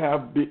you didn't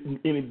have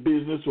any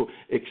business, or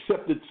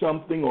accepted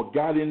something or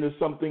got into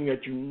something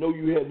that you know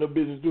you had no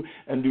business to do.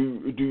 And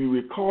do you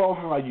recall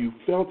how you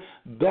felt?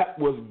 That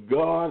was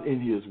God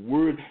in his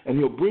word, and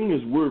he'll bring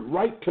his word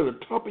right to the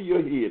top of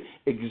your head,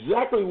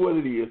 exactly what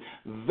it is.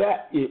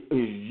 That is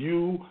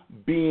you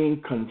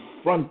being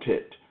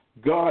confronted.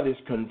 God is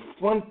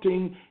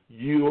confronting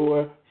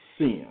your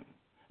sin.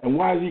 And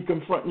why is he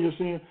confronting your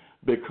sin?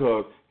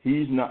 Because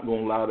he's not going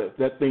to allow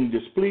that thing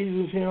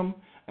displeases him,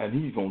 and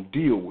he's going to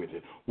deal with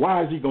it.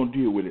 Why is he going to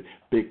deal with it?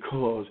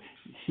 Because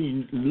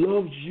he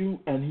loves you,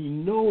 and he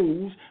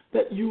knows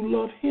that you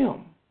love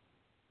him.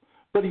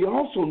 But he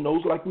also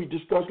knows, like we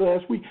discussed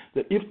last week,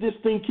 that if this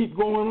thing keeps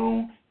going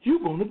on, you're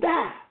going to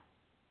die.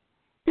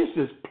 It's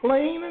as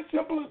plain and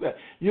simple as that.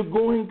 You're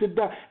going to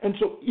die. And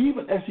so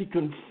even as he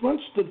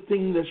confronts the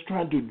thing that's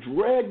trying to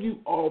drag you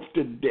off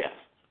to death,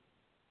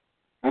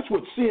 that's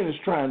what sin is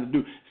trying to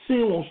do.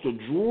 Sin wants to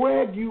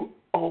drag you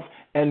off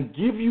and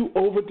give you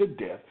over to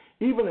death.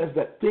 Even as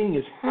that thing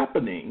is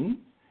happening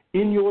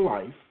in your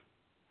life,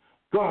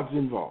 God's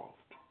involved.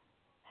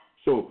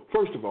 So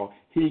first of all,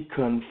 he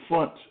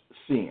confronts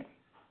sin.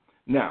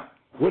 Now,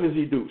 what does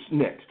he do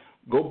next?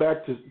 Go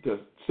back to the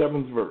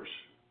 7th verse.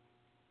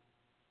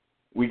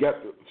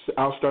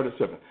 I'll start at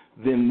 7.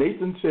 Then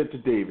Nathan said to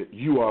David,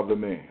 you are the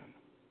man.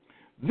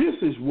 This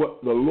is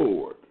what the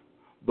Lord,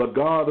 the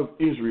God of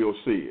Israel,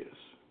 says.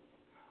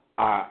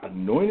 I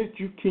anointed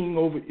you king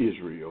over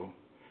Israel,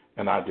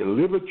 and I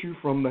delivered you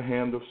from the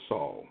hand of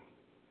Saul.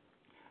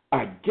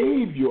 I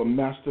gave your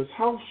master's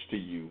house to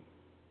you,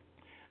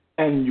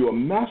 and your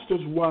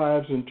master's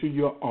wives into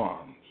your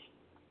arms.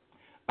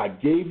 I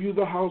gave you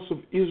the house of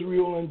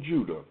Israel and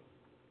Judah,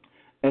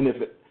 and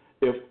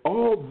if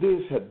all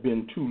this had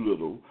been too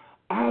little,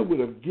 I would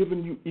have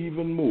given you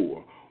even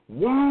more.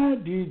 Why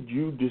did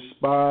you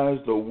despise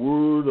the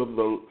word of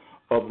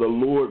the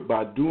Lord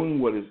by doing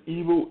what is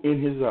evil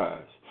in his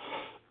eyes?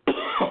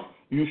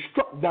 You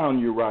struck down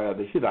Uriah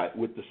the Hittite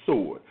with the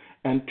sword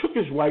and took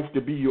his wife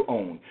to be your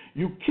own.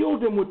 You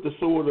killed him with the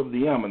sword of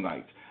the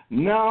Ammonites.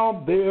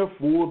 Now,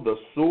 therefore, the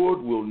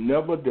sword will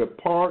never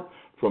depart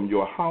from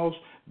your house,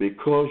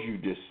 because you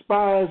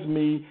despised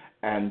me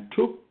and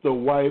took the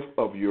wife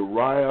of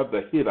Uriah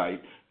the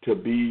Hittite to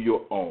be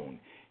your own.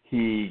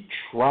 He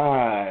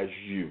tries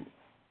you.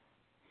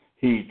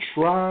 He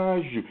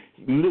tries you.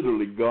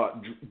 Literally,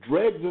 God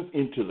drags us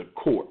into the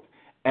court,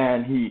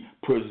 and he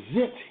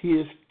presents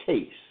his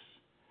case.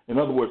 In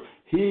other words,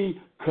 he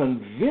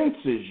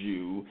convinces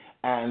you,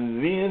 and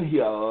then he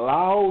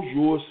allows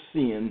your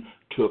sin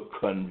to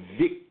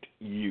convict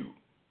you.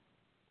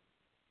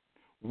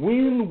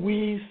 When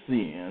we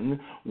sin,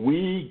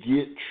 we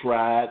get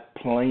tried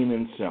plain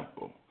and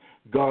simple.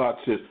 God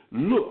says,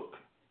 look,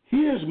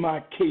 here's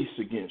my case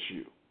against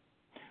you.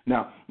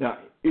 Now,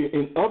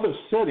 in other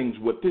settings,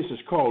 what this is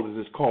called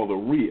is called a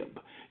rib.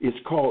 It's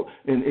called,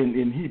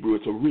 in Hebrew,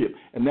 it's a rib,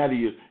 and that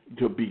is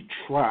to be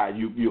tried.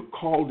 You're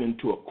called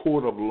into a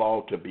court of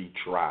law to be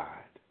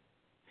tried.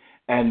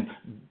 And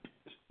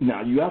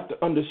now you have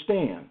to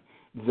understand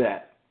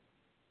that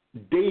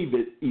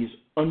David is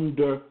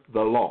under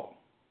the law.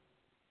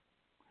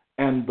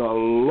 And the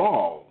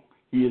law,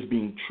 he is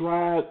being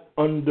tried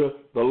under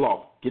the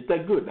law. Get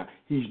that good now.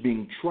 He's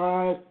being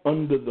tried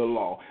under the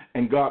law.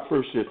 And God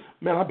first says,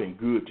 man, I've been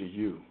good to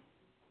you.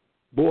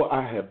 Boy,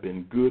 I have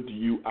been good to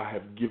you. I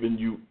have given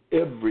you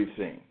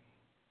everything.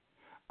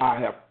 I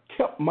have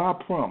kept my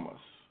promise.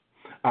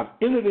 I've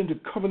entered into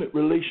covenant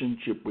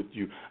relationship with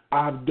you.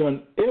 I've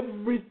done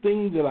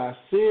everything that I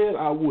said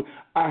I would.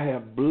 I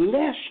have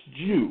blessed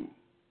you.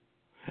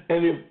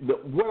 And if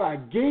what I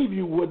gave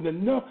you wasn't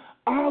enough,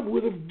 I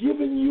would have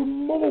given you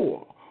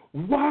more.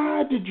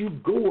 Why did you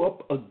go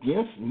up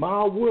against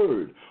my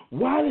word?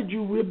 Why did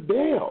you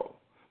rebel?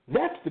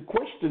 That's the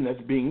question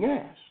that's being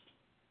asked.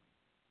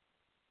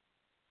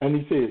 And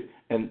he says,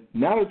 and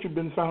now that you've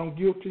been found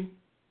guilty,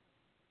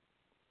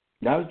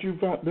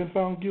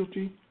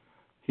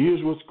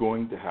 here's what's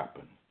going to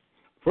happen.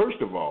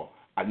 First of all,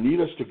 I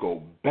need us to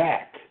go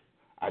back.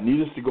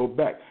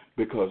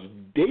 Because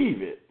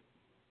David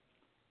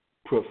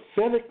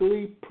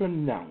prophetically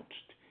pronounced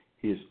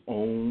his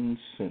own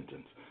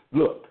sentence.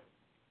 Look,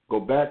 go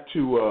back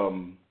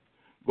to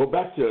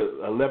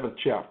 11th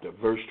chapter,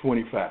 verse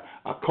 25.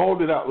 I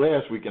called it out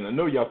last week, and I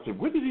know y'all said,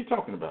 what is he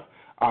talking about?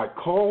 I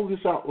called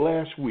this out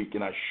last week,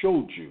 and I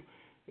showed you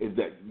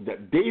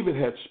that David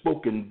had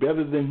spoken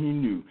better than he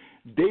knew.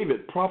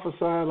 David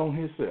prophesied on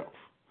himself.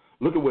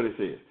 Look at what it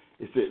says.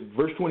 It said,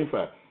 verse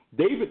 25,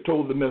 David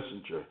told the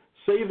messenger,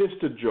 say this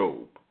to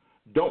Job,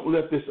 don't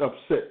let this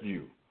upset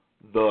you.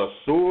 The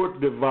sword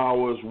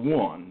devours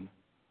one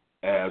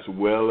as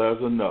well as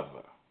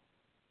another.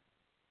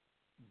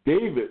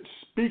 David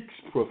speaks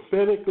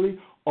prophetically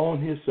on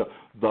himself.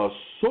 The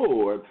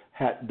sword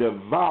had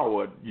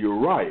devoured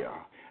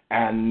Uriah,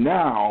 and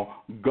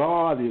now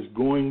God is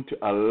going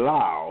to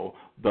allow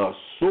the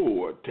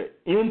sword to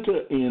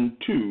enter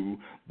into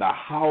the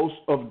house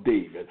of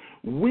David.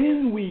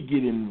 When we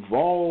get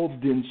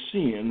involved in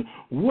sin,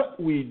 what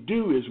we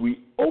do is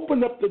we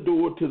open up the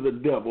door to the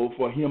devil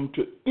for him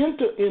to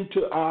enter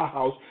into our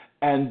house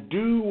and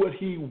do what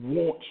he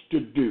wants to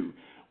do.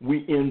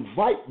 We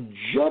invite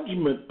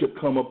judgment to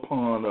come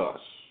upon us.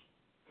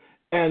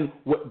 And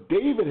what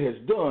David has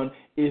done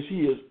is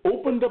he has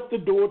opened up the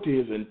door to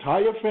his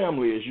entire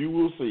family, as you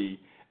will see,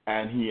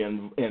 and he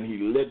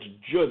lets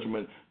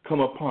judgment come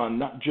upon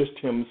not just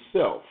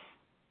himself,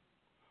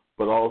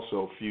 but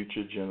also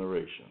future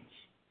generations.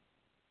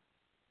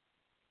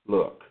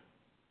 Look,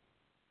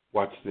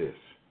 watch this.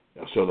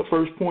 So the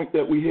first point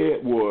that we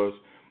had was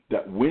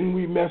that when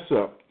we mess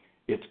up,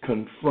 it's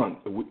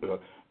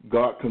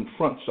God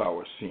confronts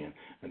our sin,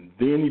 and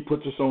then he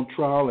puts us on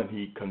trial, and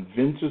he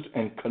convinces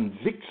and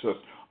convicts us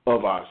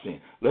of our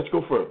sin. Let's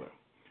go further.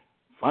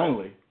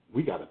 Finally,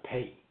 we got to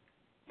pay.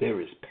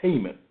 There is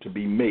payment to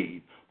be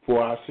made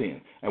for our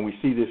sin, and we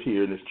see this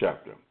here in this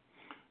chapter.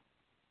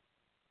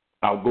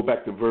 I'll go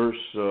back to verse,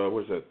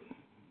 what is that?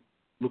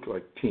 Looks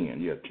like 10.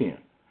 Yeah, 10.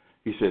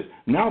 He says,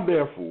 now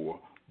therefore,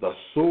 the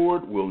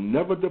sword will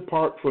never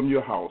depart from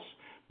your house,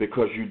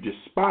 because you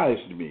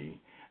despised me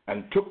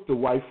and took the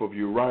wife of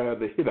Uriah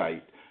the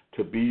Hittite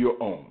to be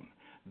your own.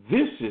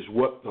 This is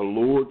what the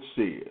Lord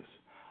says.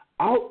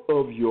 Out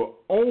of your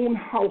own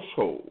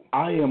household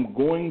I am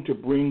going to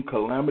bring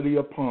calamity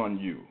upon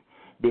you.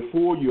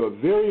 Before your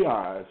very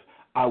eyes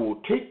I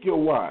will take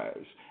your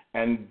wives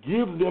and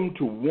give them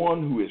to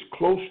one who is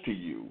close to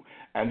you,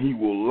 and he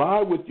will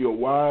lie with your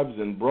wives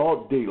in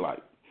broad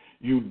daylight.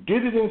 You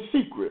did it in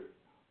secret,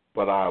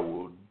 but I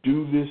will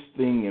do this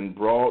thing in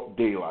broad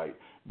daylight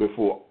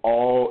before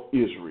all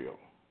Israel.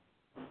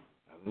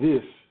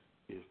 This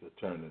is the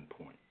turning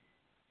point.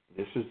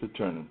 This is the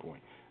turning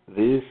point.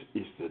 This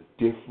is the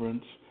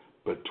difference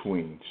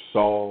between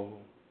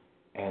Saul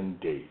and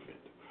David.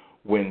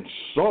 When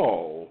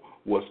Saul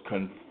was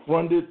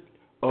confronted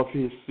of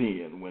his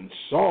sin, when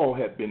Saul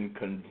had been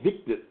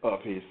convicted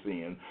of his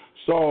sin,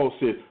 Saul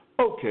said,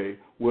 okay,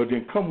 well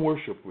then come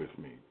worship with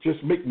me.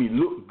 Just make me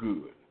look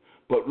good.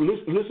 But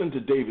listen to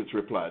David's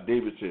reply.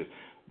 David says,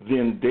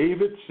 then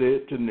David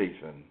said to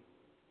Nathan,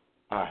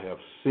 I have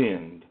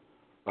sinned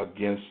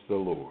against the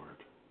Lord.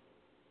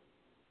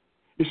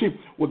 You see,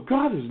 what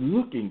God is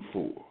looking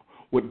for,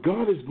 what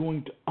God is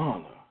going to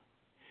honor,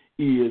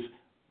 is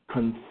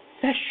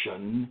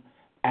confession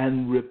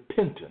and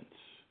repentance.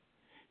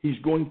 He's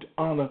going to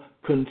honor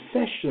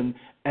confession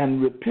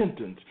and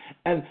repentance.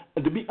 And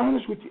to be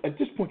honest with you, at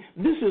this point,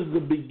 this is the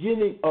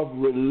beginning of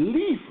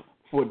relief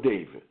for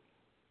David.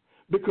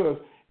 Because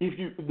if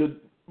you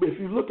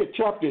look at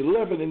chapter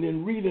 11 and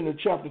then read into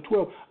chapter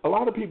 12, a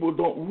lot of people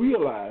don't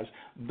realize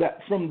that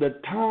from the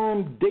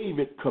time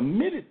David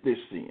committed this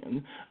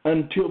sin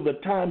until the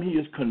time he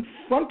is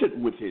confronted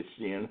with his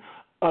sin,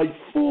 a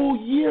full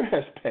year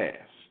has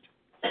passed.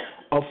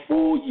 A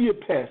full year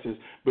passes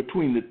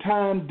between the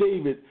time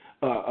David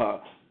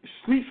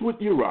sleeps with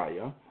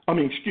Uriah's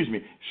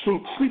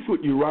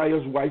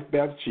wife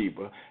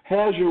Bathsheba,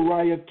 has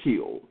Uriah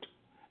killed,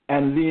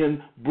 and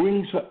then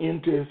brings her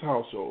into his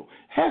household.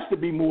 Has to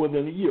be more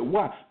than a year.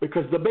 Why?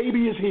 Because the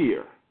baby is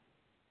here.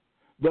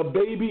 The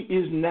baby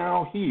is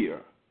now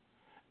here.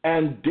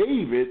 And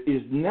David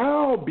is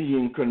now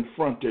being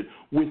confronted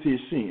with his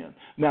sin.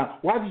 Now,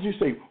 why did you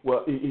say,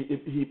 well,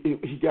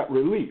 he got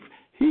relief?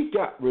 He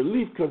got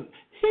relief because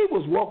he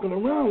was walking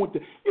around with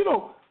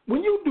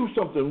when you do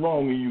something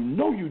wrong and you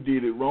know you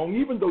did it wrong,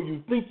 even though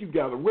you think you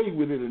got away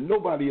with it and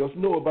nobody else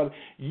know about it,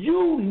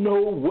 you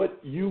know what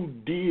you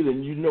did.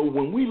 And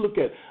when we look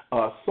at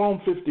Psalm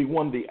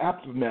 51, the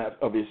aftermath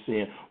of his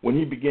sin, when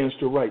he begins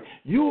to write,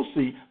 you'll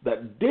see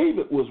that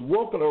David was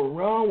walking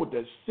around with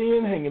that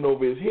sin hanging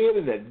over his head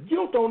and that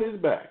guilt on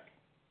his back.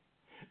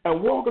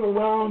 And walking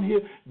around here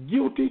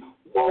guilty.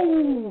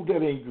 Whoa,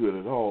 that ain't good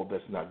at all.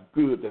 That's not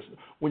good.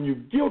 When you're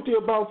guilty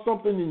about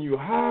something and you're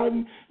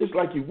hiding, it's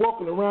like you're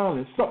walking around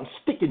and something's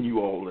sticking you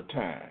all the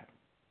time.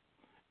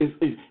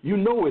 You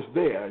know it's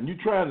there, and you're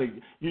trying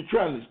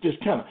to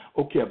just kind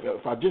of, okay,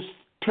 if I just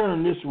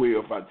turn this way,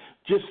 or if I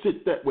just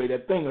sit that way,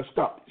 that thing will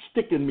stop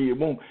sticking me.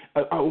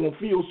 I won't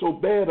feel so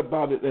bad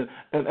about it.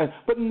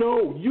 But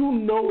no, you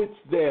know it's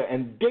there,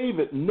 and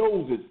David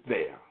knows it's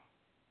there.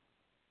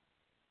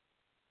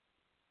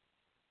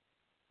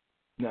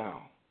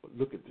 Now,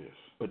 look at this.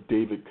 But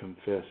David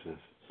confesses,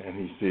 and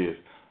he says,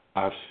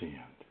 I've sinned.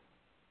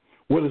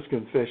 What does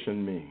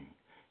confession mean?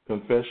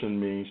 Confession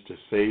means to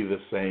say the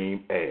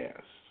same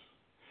as.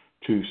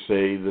 To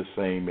say the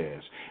same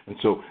as. And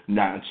so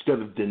now, instead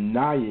of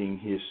denying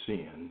his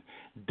sin,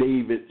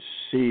 David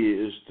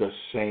says the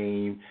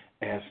same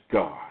as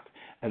God.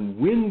 And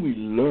when we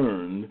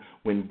learn,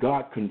 when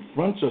God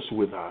confronts us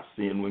with our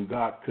sin, when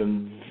God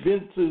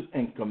convinces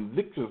and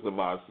convicts us of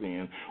our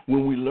sin,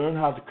 when we learn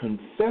how to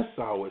confess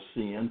our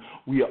sin,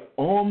 we are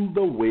on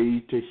the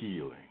way to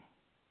healing.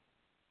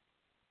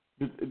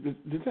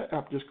 Did that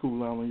app just cool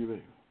down on you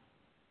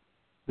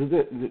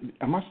there?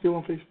 Am I still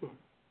on Facebook?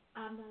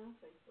 I'm not on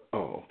Facebook.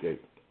 Oh, okay.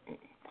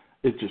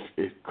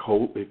 It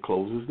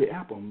closes the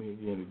app on me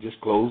again. It just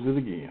closed it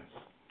again.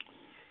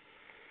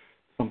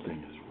 Something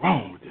is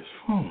wrong with this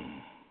phone.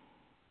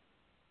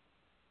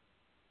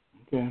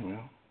 Okay,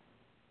 well,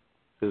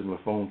 says my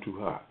phone too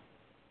hot,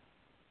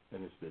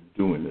 and it's been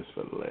doing this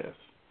for the last.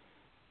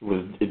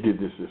 It did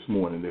this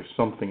morning. There's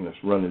something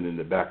that's running in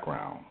the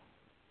background,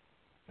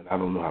 and I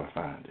don't know how to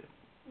find it.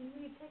 You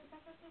need to take it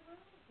back up the road.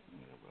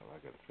 Yeah, well,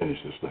 I got to finish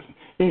this lesson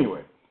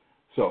anyway.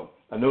 So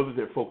I know that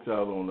there are folks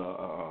out on.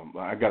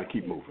 I got to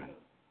keep moving.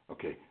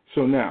 Okay,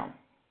 so now,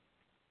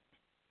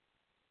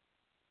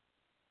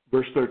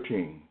 verse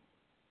 13.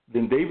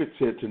 Then David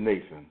said to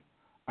Nathan,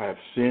 I have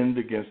sinned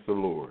against the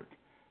Lord.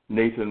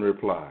 Nathan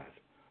replied,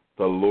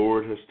 the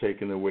Lord has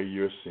taken away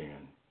your sin.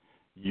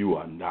 You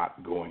are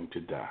not going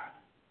to die.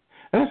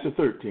 And that's the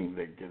third thing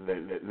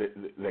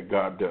that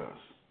God does.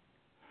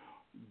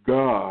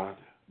 God,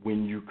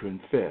 when you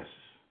confess,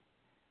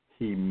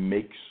 he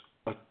makes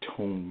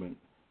atonement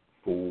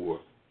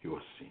for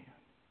your sin.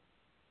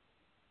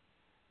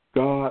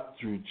 God,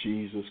 through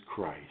Jesus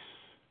Christ,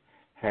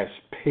 has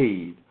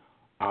paid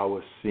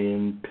our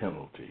sin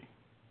penalty.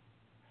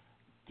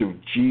 Through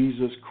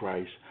Jesus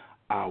Christ,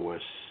 our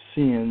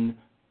sin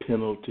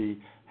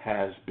penalty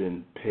has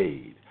been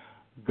paid.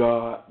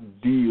 God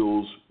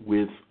deals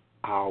with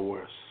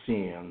our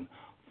sin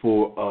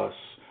for us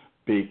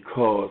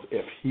because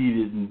if he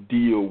didn't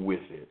deal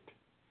with it,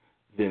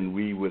 then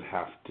we would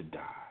have to die.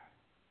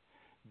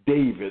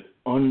 David,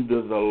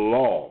 under the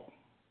law,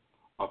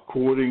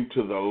 according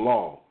to the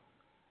law,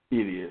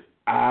 it is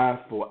eye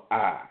for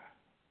eye.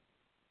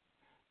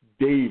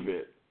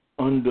 David,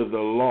 under the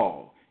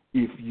law,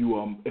 if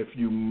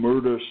you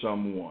murder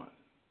someone,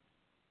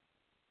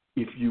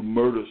 if you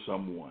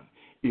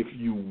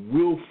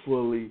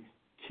willfully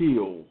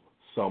kill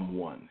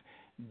someone,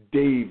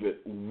 David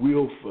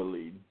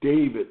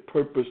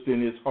purposed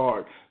in his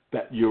heart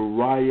that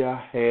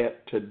Uriah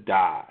had to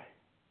die.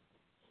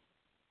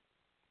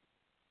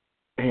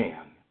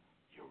 And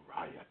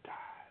Uriah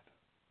died.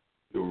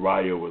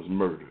 Uriah was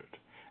murdered.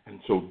 And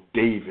so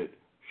David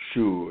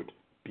should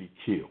be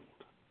killed.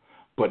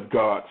 But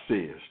God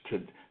says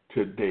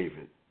to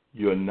David,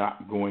 you're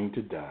not going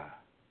to die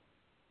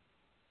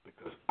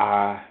because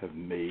I have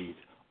made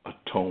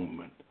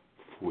atonement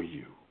for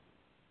you.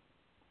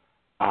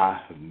 I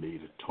have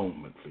made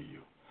atonement for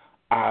you.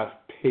 I've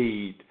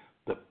paid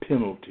the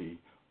penalty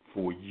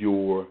for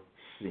your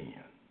sin.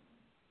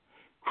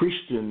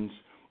 Christians,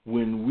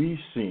 when we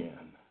sin,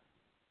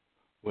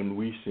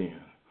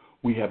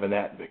 we have an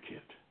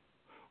advocate.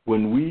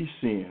 When we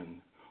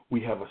sin,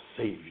 we have a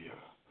Savior.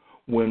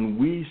 When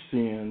we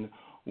sin,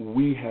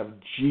 we have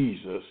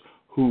Jesus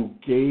who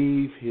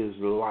gave his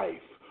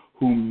life,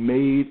 who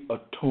made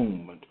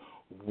atonement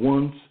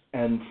once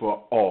and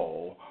for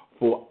all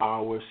for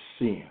our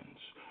sins.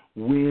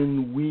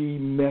 When we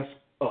mess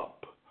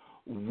up,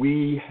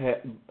 we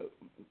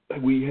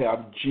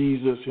have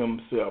Jesus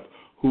himself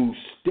who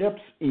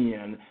steps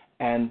in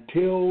and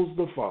tells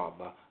the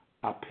Father,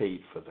 I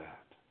paid for that.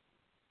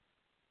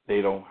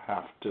 They don't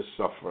have to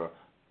suffer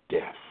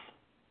death.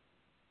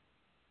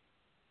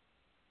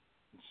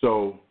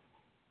 So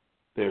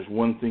there's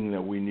one thing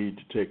that we need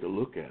to take a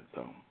look at,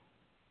 though.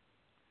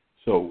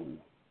 So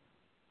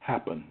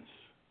happens.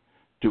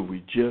 Do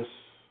we just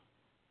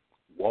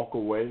walk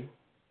away?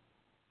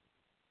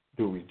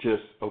 Do we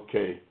just,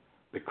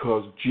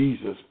 because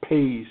Jesus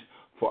pays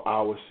for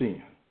our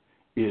sin,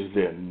 is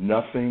there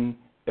nothing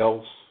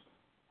else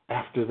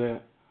after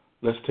that?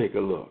 Let's take a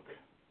look.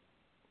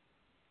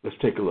 Let's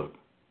take a look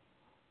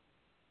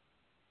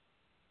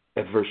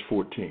at verse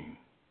 14.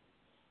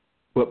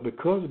 But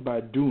because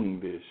by doing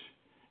this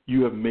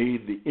you have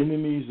made the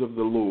enemies of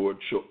the Lord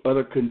show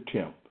utter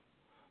contempt,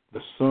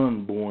 the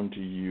son born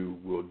to you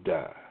will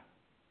die.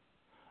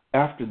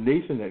 After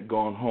Nathan had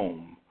gone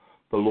home,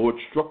 the Lord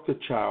struck the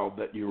child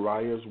that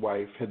Uriah's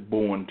wife had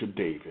borne to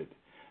David,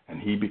 and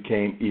he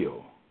became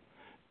ill.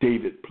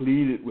 David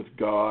pleaded with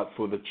God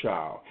for the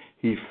child.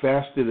 He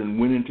fasted and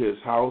went into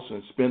his house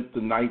and spent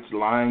the nights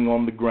lying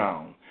on the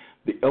ground.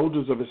 The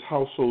elders of his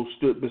household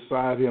stood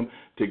beside him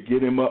to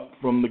get him up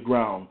from the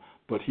ground,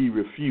 but he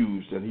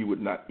refused, and he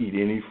would not eat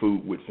any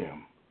food with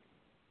him.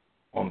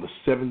 On the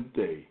seventh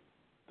day,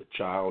 the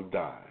child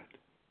died.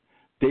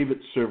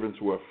 David's servants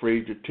were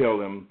afraid to tell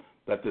him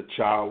that the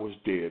child was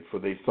dead, for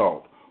they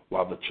thought,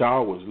 while the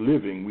child was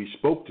living, we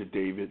spoke to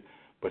David,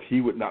 but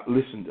he would not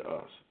listen to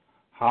us.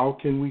 How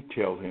can we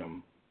tell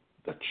him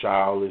the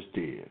child is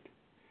dead?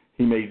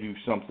 He may do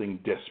something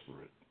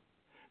desperate.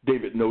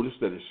 David noticed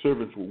that his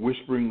servants were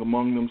whispering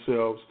among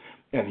themselves,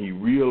 and he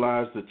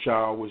realized the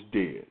child was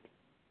dead.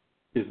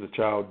 Is the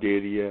child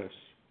dead, he asked.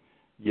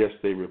 Yes,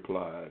 they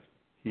replied,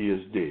 he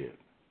is dead.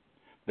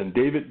 Then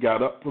David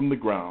got up from the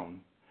ground.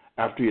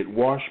 After he had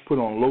washed, put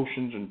on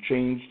lotions, and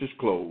changed his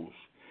clothes,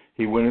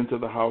 he went into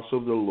the house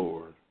of the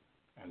Lord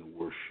and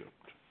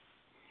worshipped.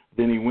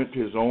 Then he went to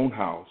his own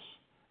house,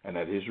 and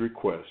at his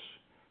request,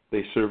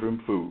 they served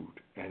him food,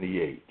 and he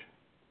ate.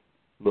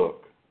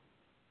 Look,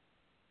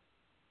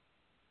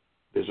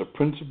 there's a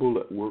principle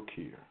at work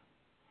here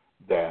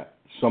that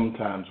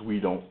sometimes we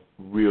don't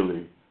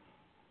really,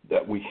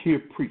 that we hear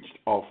preached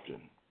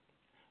often.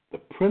 The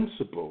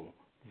principle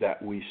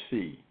that we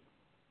see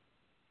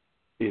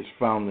is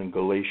found in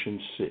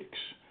Galatians 6.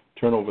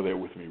 Turn over there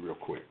with me real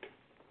quick.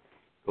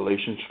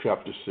 Galatians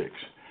chapter 6.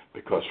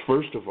 Because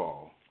first of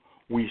all,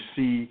 we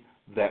see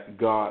that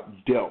God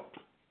dealt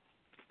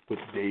with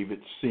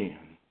David's sin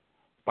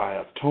by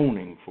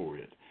atoning for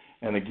it.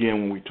 And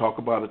again, when we talk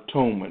about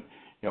atonement,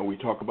 we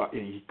talk about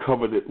he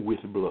covered it with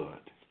blood.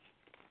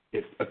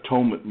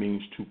 Atonement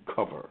means to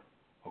cover,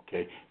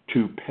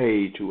 to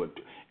pay to it,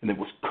 and it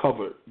was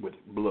covered with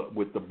blood,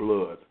 with the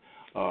blood.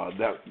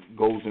 That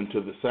goes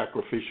into the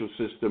sacrificial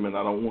system, and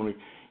I don't want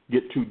to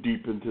get too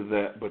deep into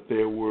that, but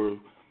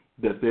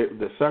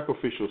the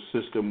sacrificial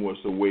system was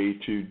the way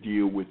to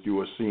deal with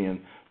your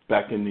sin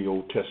back in the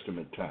Old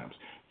Testament times.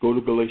 Go to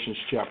Galatians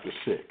chapter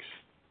 6.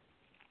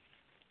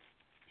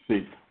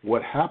 See,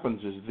 what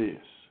happens is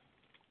this.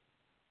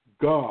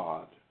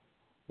 God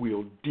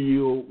will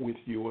deal with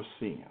your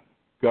sin.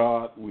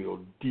 God will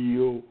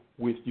deal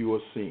with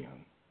your sin.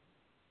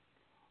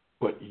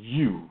 But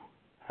you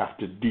have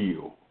to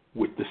deal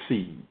with the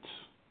seeds.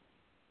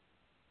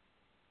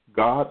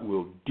 God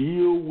will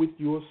deal with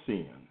your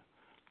sin,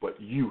 but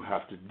you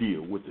have to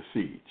deal with the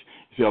seeds.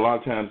 You see, a lot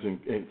of times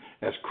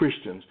as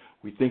Christians,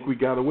 we think we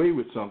got away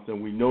with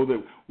something. We know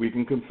that we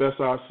can confess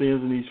our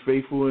sins, and he's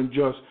faithful and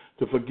just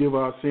to forgive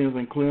our sins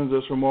and cleanse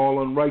us from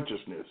all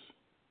unrighteousness.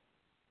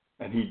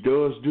 And he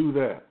does do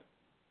that.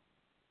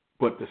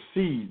 But the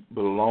seed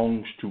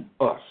belongs to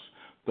us.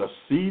 The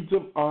seeds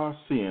of our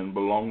sin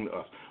belong to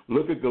us.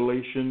 Look at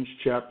Galatians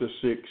chapter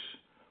 6,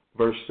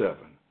 verse 7.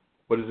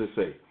 What does it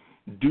say?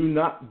 Do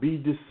not be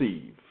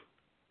deceived.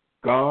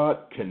 God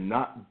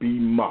cannot be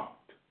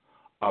mocked.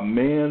 A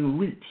man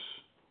reaps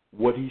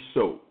what he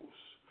sows.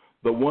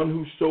 The one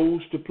who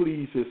sows to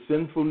please his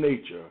sinful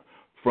nature,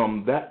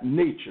 from that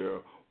nature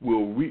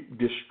will reap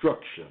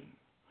destruction.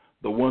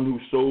 The one who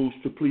sows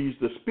to please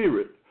the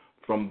Spirit,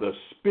 from the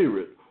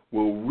Spirit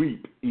will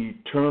reap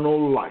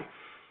eternal life.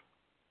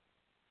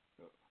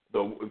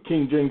 The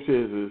King James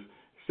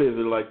says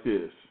it like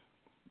this.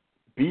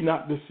 Be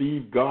not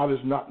deceived, God is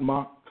not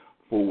mocked,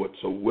 for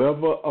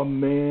whatsoever a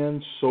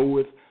man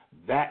soweth,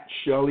 that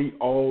shall he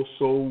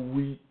also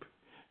reap.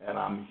 And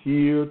I'm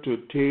here to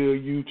tell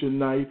you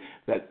tonight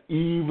that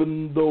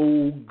even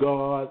though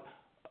God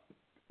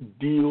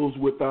deals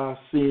with our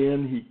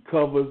sin, he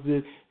covers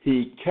it,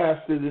 he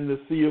casts it in the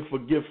sea of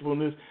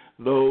forgetfulness,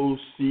 those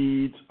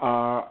seeds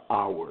are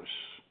ours.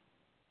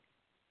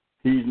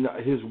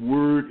 His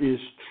word is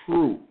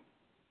true.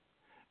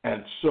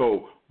 And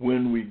so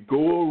when we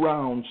go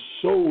around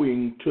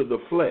sowing to the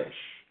flesh,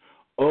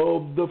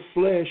 of the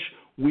flesh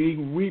we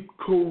reap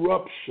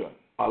corruption.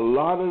 A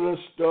lot of the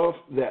stuff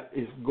that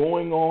is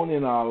going on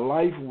in our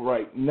life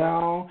right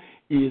now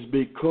is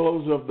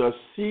because of the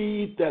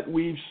seed that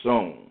we've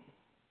sown.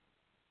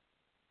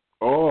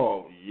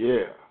 Oh,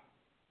 yeah.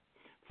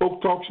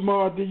 Folk talk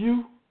smart to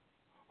you?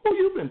 Who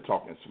you been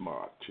talking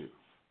smart to?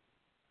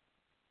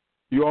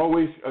 You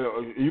always,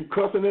 you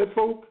cussing at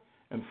folk,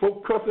 and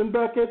folk cussing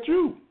back at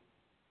you.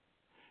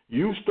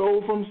 You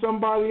stole from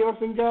somebody else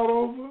and got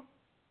over?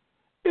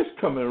 It's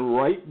coming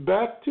right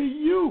back to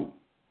you.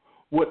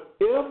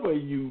 Whatever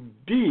you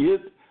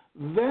did,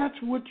 that's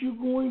what you're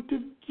going to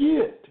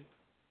get.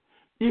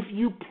 If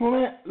you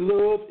plant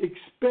love,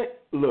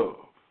 expect love.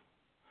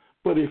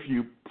 But if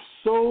you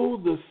sow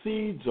the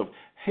seeds of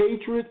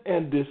hatred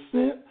and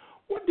dissent,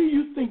 what do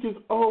you think is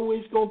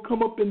always going to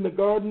come up in the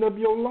garden of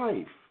your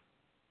life?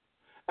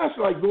 That's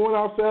like going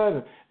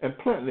outside and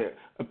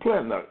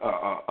planting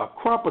a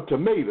crop of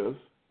tomatoes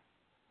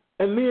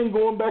and then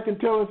going back and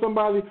telling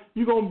somebody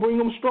you're going to bring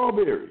them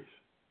strawberries.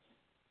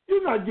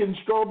 You're not getting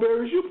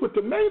strawberries. You put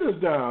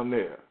tomatoes down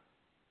there.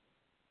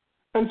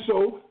 And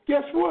so,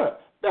 guess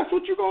what? That's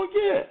what you're going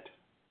to get.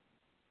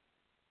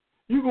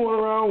 You're going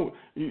around,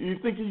 you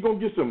think you're going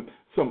to get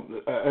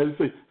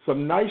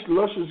some nice,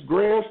 luscious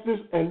grass,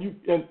 and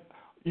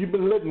you've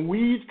been letting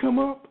weeds come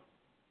up?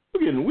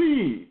 You're getting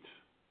weeds.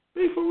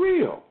 Be for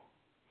real.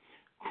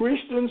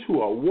 Christians who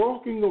are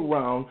walking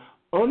around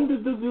under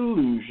the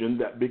delusion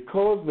that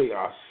because they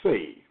are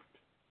saved,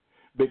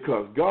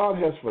 because God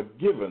has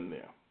forgiven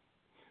them,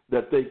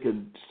 that they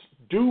can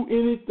do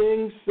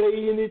anything,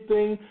 say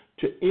anything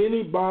to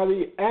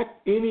anybody,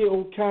 act any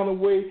old kind of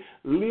way,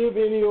 live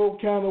any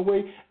old kind of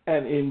way,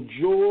 and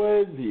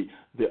enjoy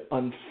the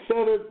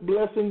unfettered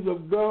blessings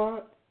of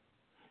God,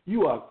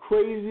 you are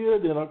crazier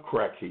than a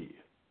crackhead.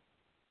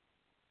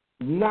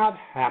 Not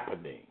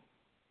happening.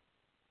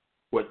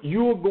 What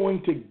you're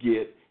going to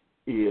get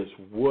is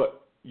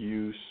what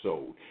you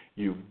sowed.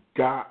 You've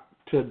got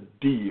to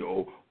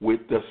deal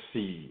with the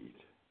seed.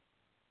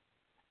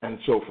 And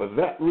so for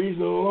that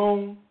reason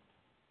alone,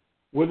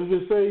 what does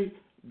it say?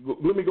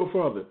 Let me go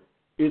further.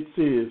 It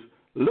says,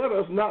 let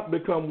us not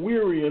become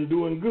weary in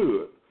doing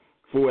good,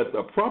 for at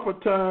the proper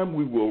time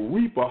we will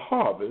reap a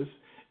harvest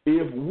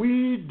if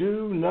we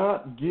do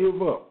not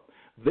give up.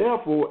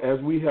 Therefore,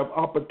 as we have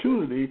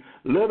opportunity,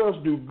 let us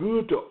do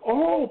good to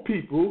all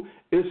people,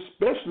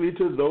 especially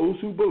to those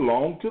who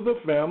belong to the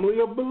family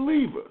of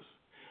believers.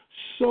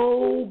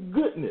 Sow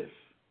goodness.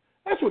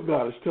 That's what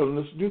God is telling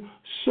us to do.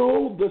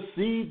 Sow the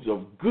seeds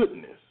of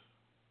goodness.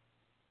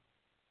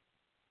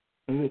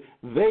 And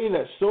they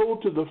that sow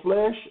to the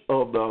flesh,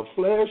 of the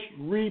flesh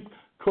reap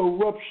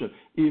corruption.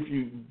 If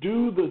you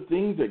do the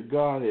things that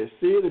God has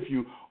said, if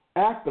you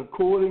act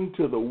according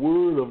to the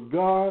word of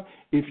God,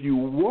 if you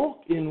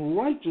walk in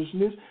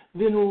righteousness,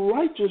 then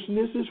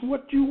righteousness is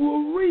what you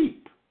will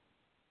reap.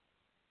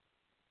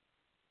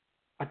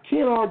 I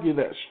can't argue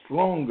that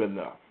strong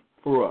enough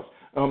for us.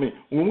 I mean,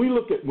 when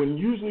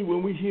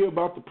we hear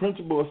about the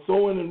principle of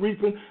sowing and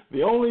reaping,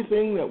 the only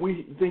thing that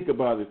we think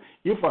about is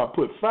if I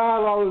put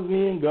 $5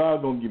 in,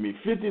 God's going to give me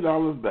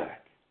 $50 back.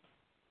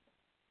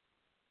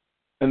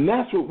 And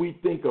that's what we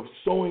think of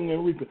sowing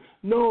and reaping.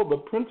 No, the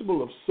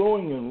principle of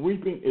sowing and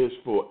reaping is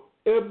for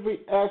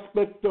every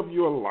aspect of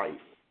your life.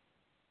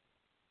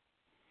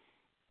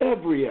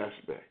 Every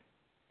aspect.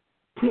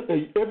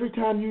 Every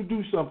time you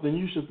do something,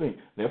 you should think,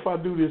 now if I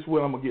do this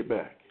well, I'm going to get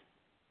back.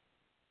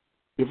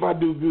 If I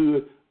do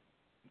good,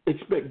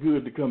 expect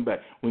good to come back.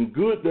 When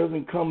good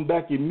doesn't come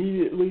back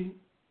immediately,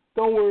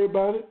 don't worry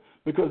about it,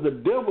 because the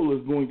devil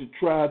is going to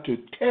try to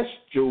test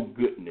your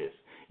goodness.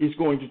 It's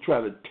going to try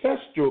to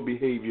test your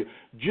behavior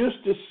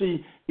just to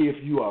see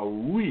if you are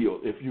real,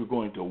 if you're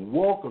going to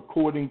walk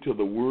according to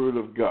the word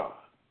of God.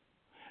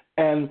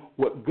 And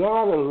what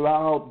God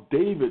allowed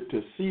David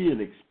to see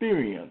and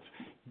experience,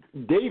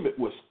 David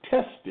was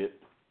tested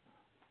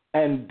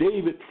and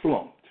David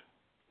flunked.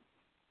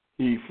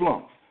 He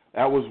flunked.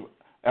 That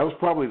was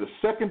probably the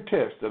second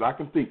test that I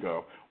can think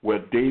of where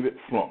David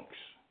flunks.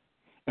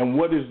 And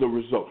what is the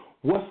result?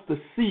 What's the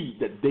seed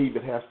that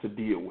David has to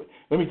deal with?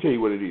 Let me tell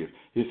you what it is.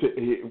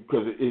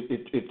 Because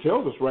it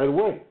tells us right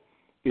away.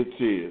 It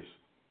says,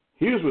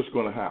 here's what's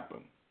going to happen.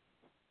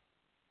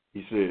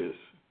 He says,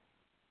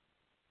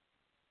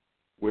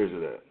 where's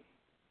it at?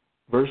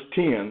 Verse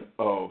 10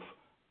 of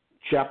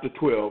chapter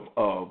 12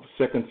 of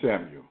 2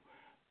 Samuel.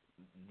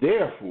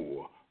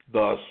 Therefore,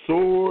 the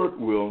sword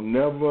will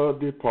never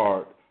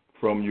depart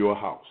from your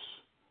house.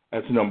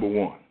 That's number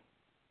one.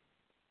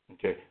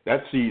 Okay,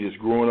 that seed is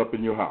growing up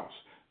in your house.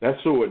 That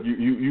sword,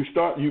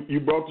 you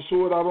brought the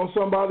sword out on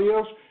somebody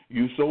else.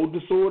 You sowed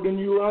the sword in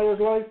Uriah's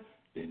life.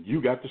 then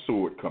you got the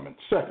sword coming.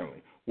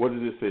 Secondly, what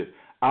does it say?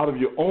 Out of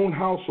your own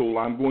household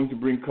I'm going to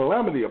bring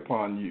calamity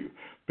upon you.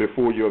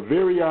 Before your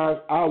very eyes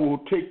I will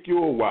take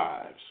your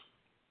wives.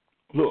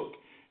 Look,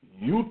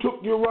 you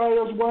took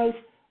Uriah's wife,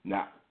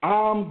 now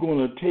I'm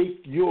going to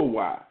take your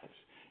wives.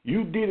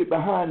 You did it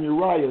behind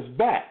Uriah's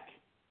back,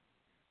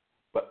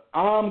 but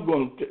I'm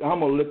going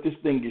to let this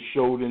thing get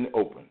showed in the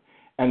open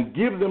and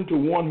give them to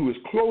one who is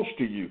close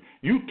to you.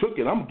 You took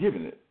it, I'm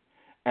giving it.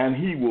 And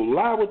he will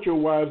lie with your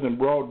wives in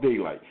broad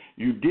daylight.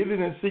 You did it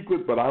in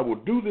secret, but I will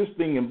do this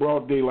thing in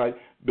broad daylight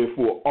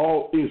before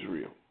all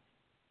Israel.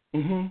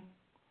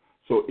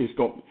 So it's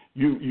going.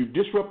 You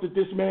disrupted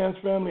this man's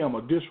family, I'm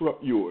going to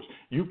disrupt yours.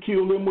 You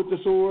killed him with the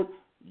sword,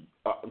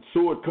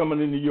 sword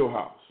coming into your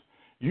house.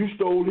 You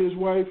stole his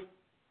wife,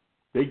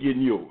 they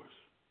getting yours.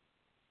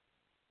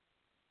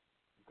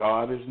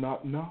 God is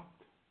not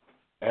mocked.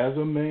 As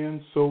a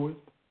man soweth,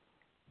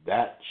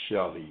 that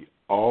shall he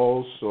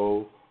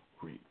also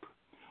reap.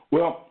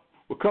 Well,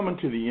 we're coming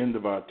to the end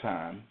of our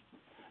time,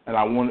 and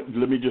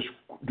let me just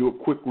do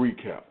a quick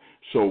recap.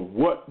 So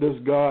what does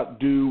God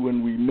do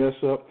when we mess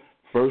up?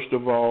 First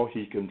of all,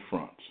 he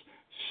confronts.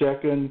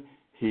 Second,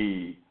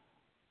 he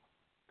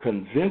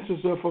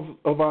convinces us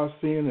of our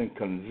sin and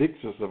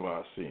convicts us of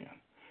our sin.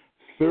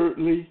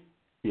 Thirdly,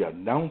 he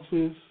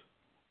announces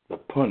the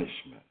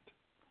punishment.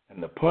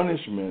 And the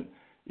punishment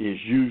is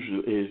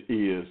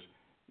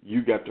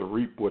you got to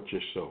reap what you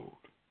sowed.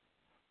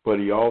 But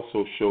he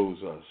also shows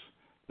us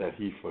that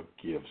he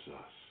forgives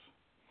us.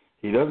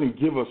 He doesn't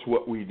give us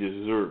what we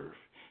deserve.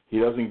 He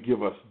doesn't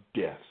give us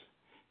death.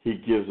 He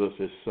gives us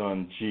his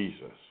son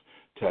Jesus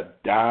to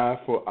die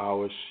for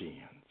our sins,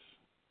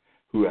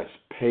 who has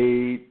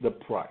paid the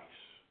price.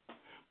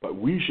 But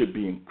we should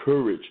be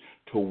encouraged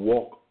to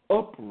walk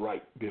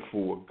upright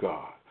before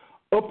God,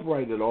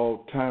 upright at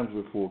all times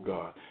before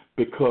God,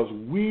 because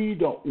we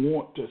don't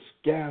want to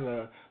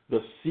scatter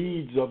the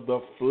seeds of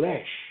the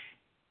flesh.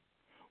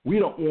 We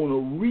don't want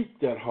to reap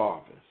that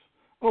harvest.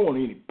 I don't want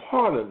any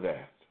part of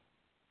that,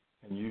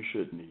 and you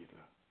shouldn't either.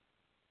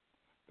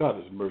 God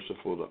is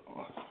merciful to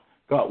us.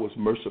 God was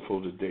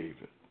merciful to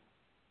David.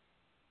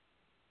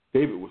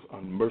 David was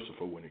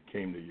unmerciful when it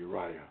came to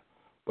Uriah,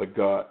 but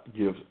God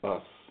gives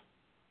us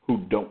who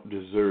don't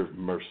deserve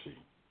mercy,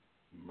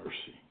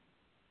 mercy.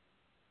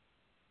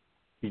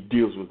 He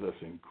deals with us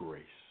in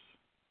grace.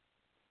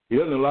 He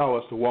doesn't allow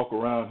us to walk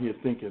around here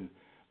thinking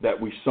that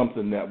we're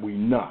something that we're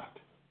not.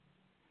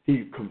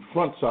 He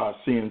confronts our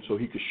sin so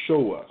he could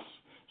show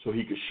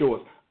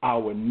us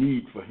our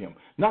need for him.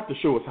 Not to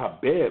show us how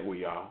bad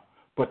we are,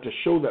 but to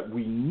show that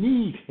we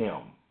need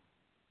him.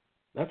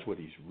 That's what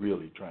he's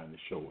really trying to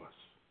show us.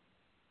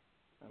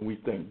 And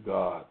we thank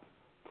God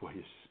for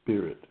his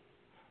Spirit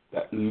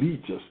that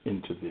leads us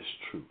into this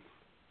truth.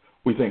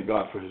 We thank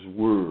God for his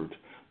word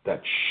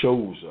that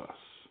shows us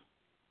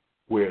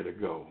where to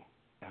go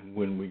and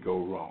when we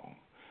go wrong.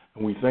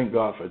 And we thank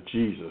God for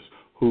Jesus,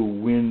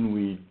 who, when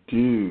we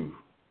do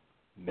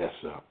mess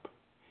up,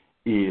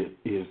 it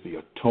is the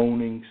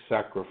atoning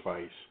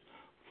sacrifice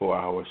for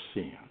our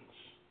sins.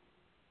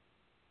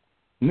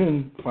 And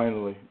then,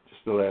 finally,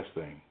 just the last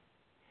thing.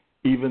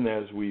 Even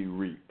as we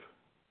reap,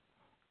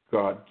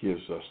 God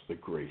gives us the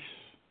grace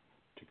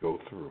to go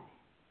through.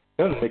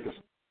 He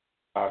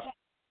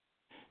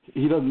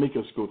doesn't make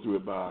us go through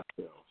it by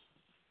ourselves,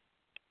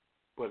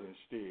 but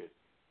instead,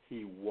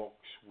 he walks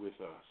with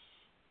us,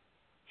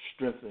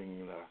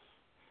 strengthening us,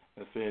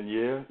 and saying,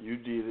 yeah, you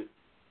did it.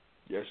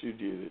 Yes, you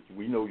did it.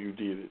 We know you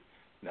did it.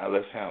 Now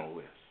let's handle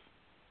this.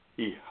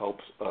 He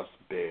helps us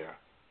bear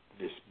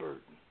this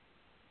burden.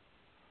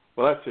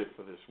 Well, that's it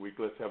for this week.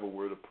 Let's have a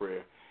word of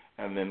prayer,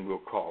 and then we'll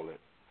call it.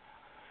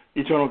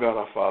 Eternal God,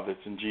 our Father,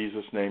 it's in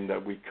Jesus' name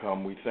that we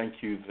come. We thank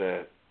you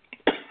that,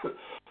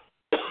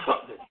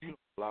 that you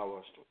allow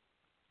us to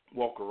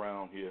walk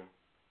around here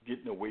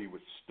getting away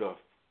with stuff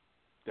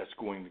that's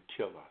going to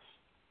kill us.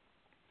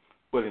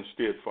 But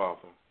instead,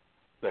 Father,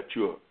 that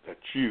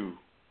you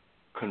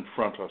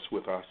confront us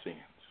with our sins,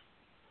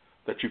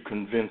 that you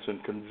convince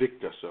and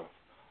convict us of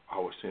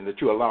our sin, that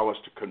you allow us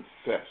to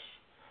confess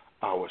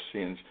our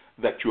sins,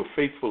 that you are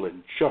faithful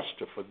and just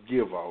to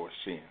forgive our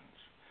sins,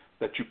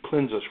 that you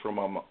cleanse us from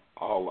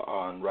all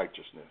our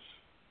unrighteousness.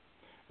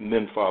 And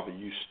then, Father,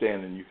 you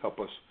stand and you help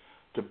us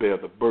to bear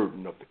the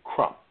burden of the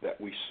crop that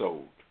we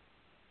sowed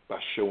by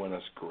showing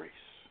us grace.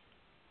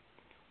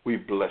 We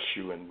bless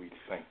you and we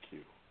thank you.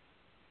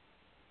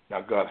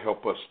 Now, God,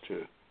 help us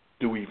to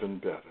do even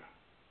better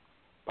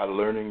by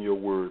learning your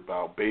word, by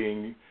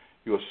obeying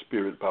your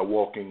Spirit, by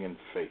walking in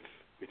faith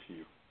with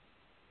you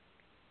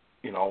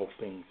in all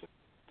things.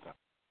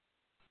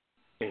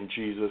 In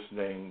Jesus'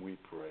 name we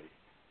pray.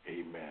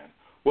 Amen.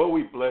 Well,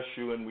 we bless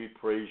you and we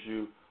praise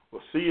you.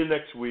 We'll see you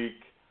next week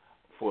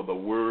for the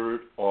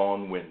Word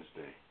on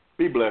Wednesday.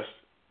 Be blessed.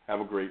 Have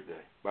a great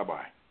day.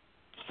 Bye-bye.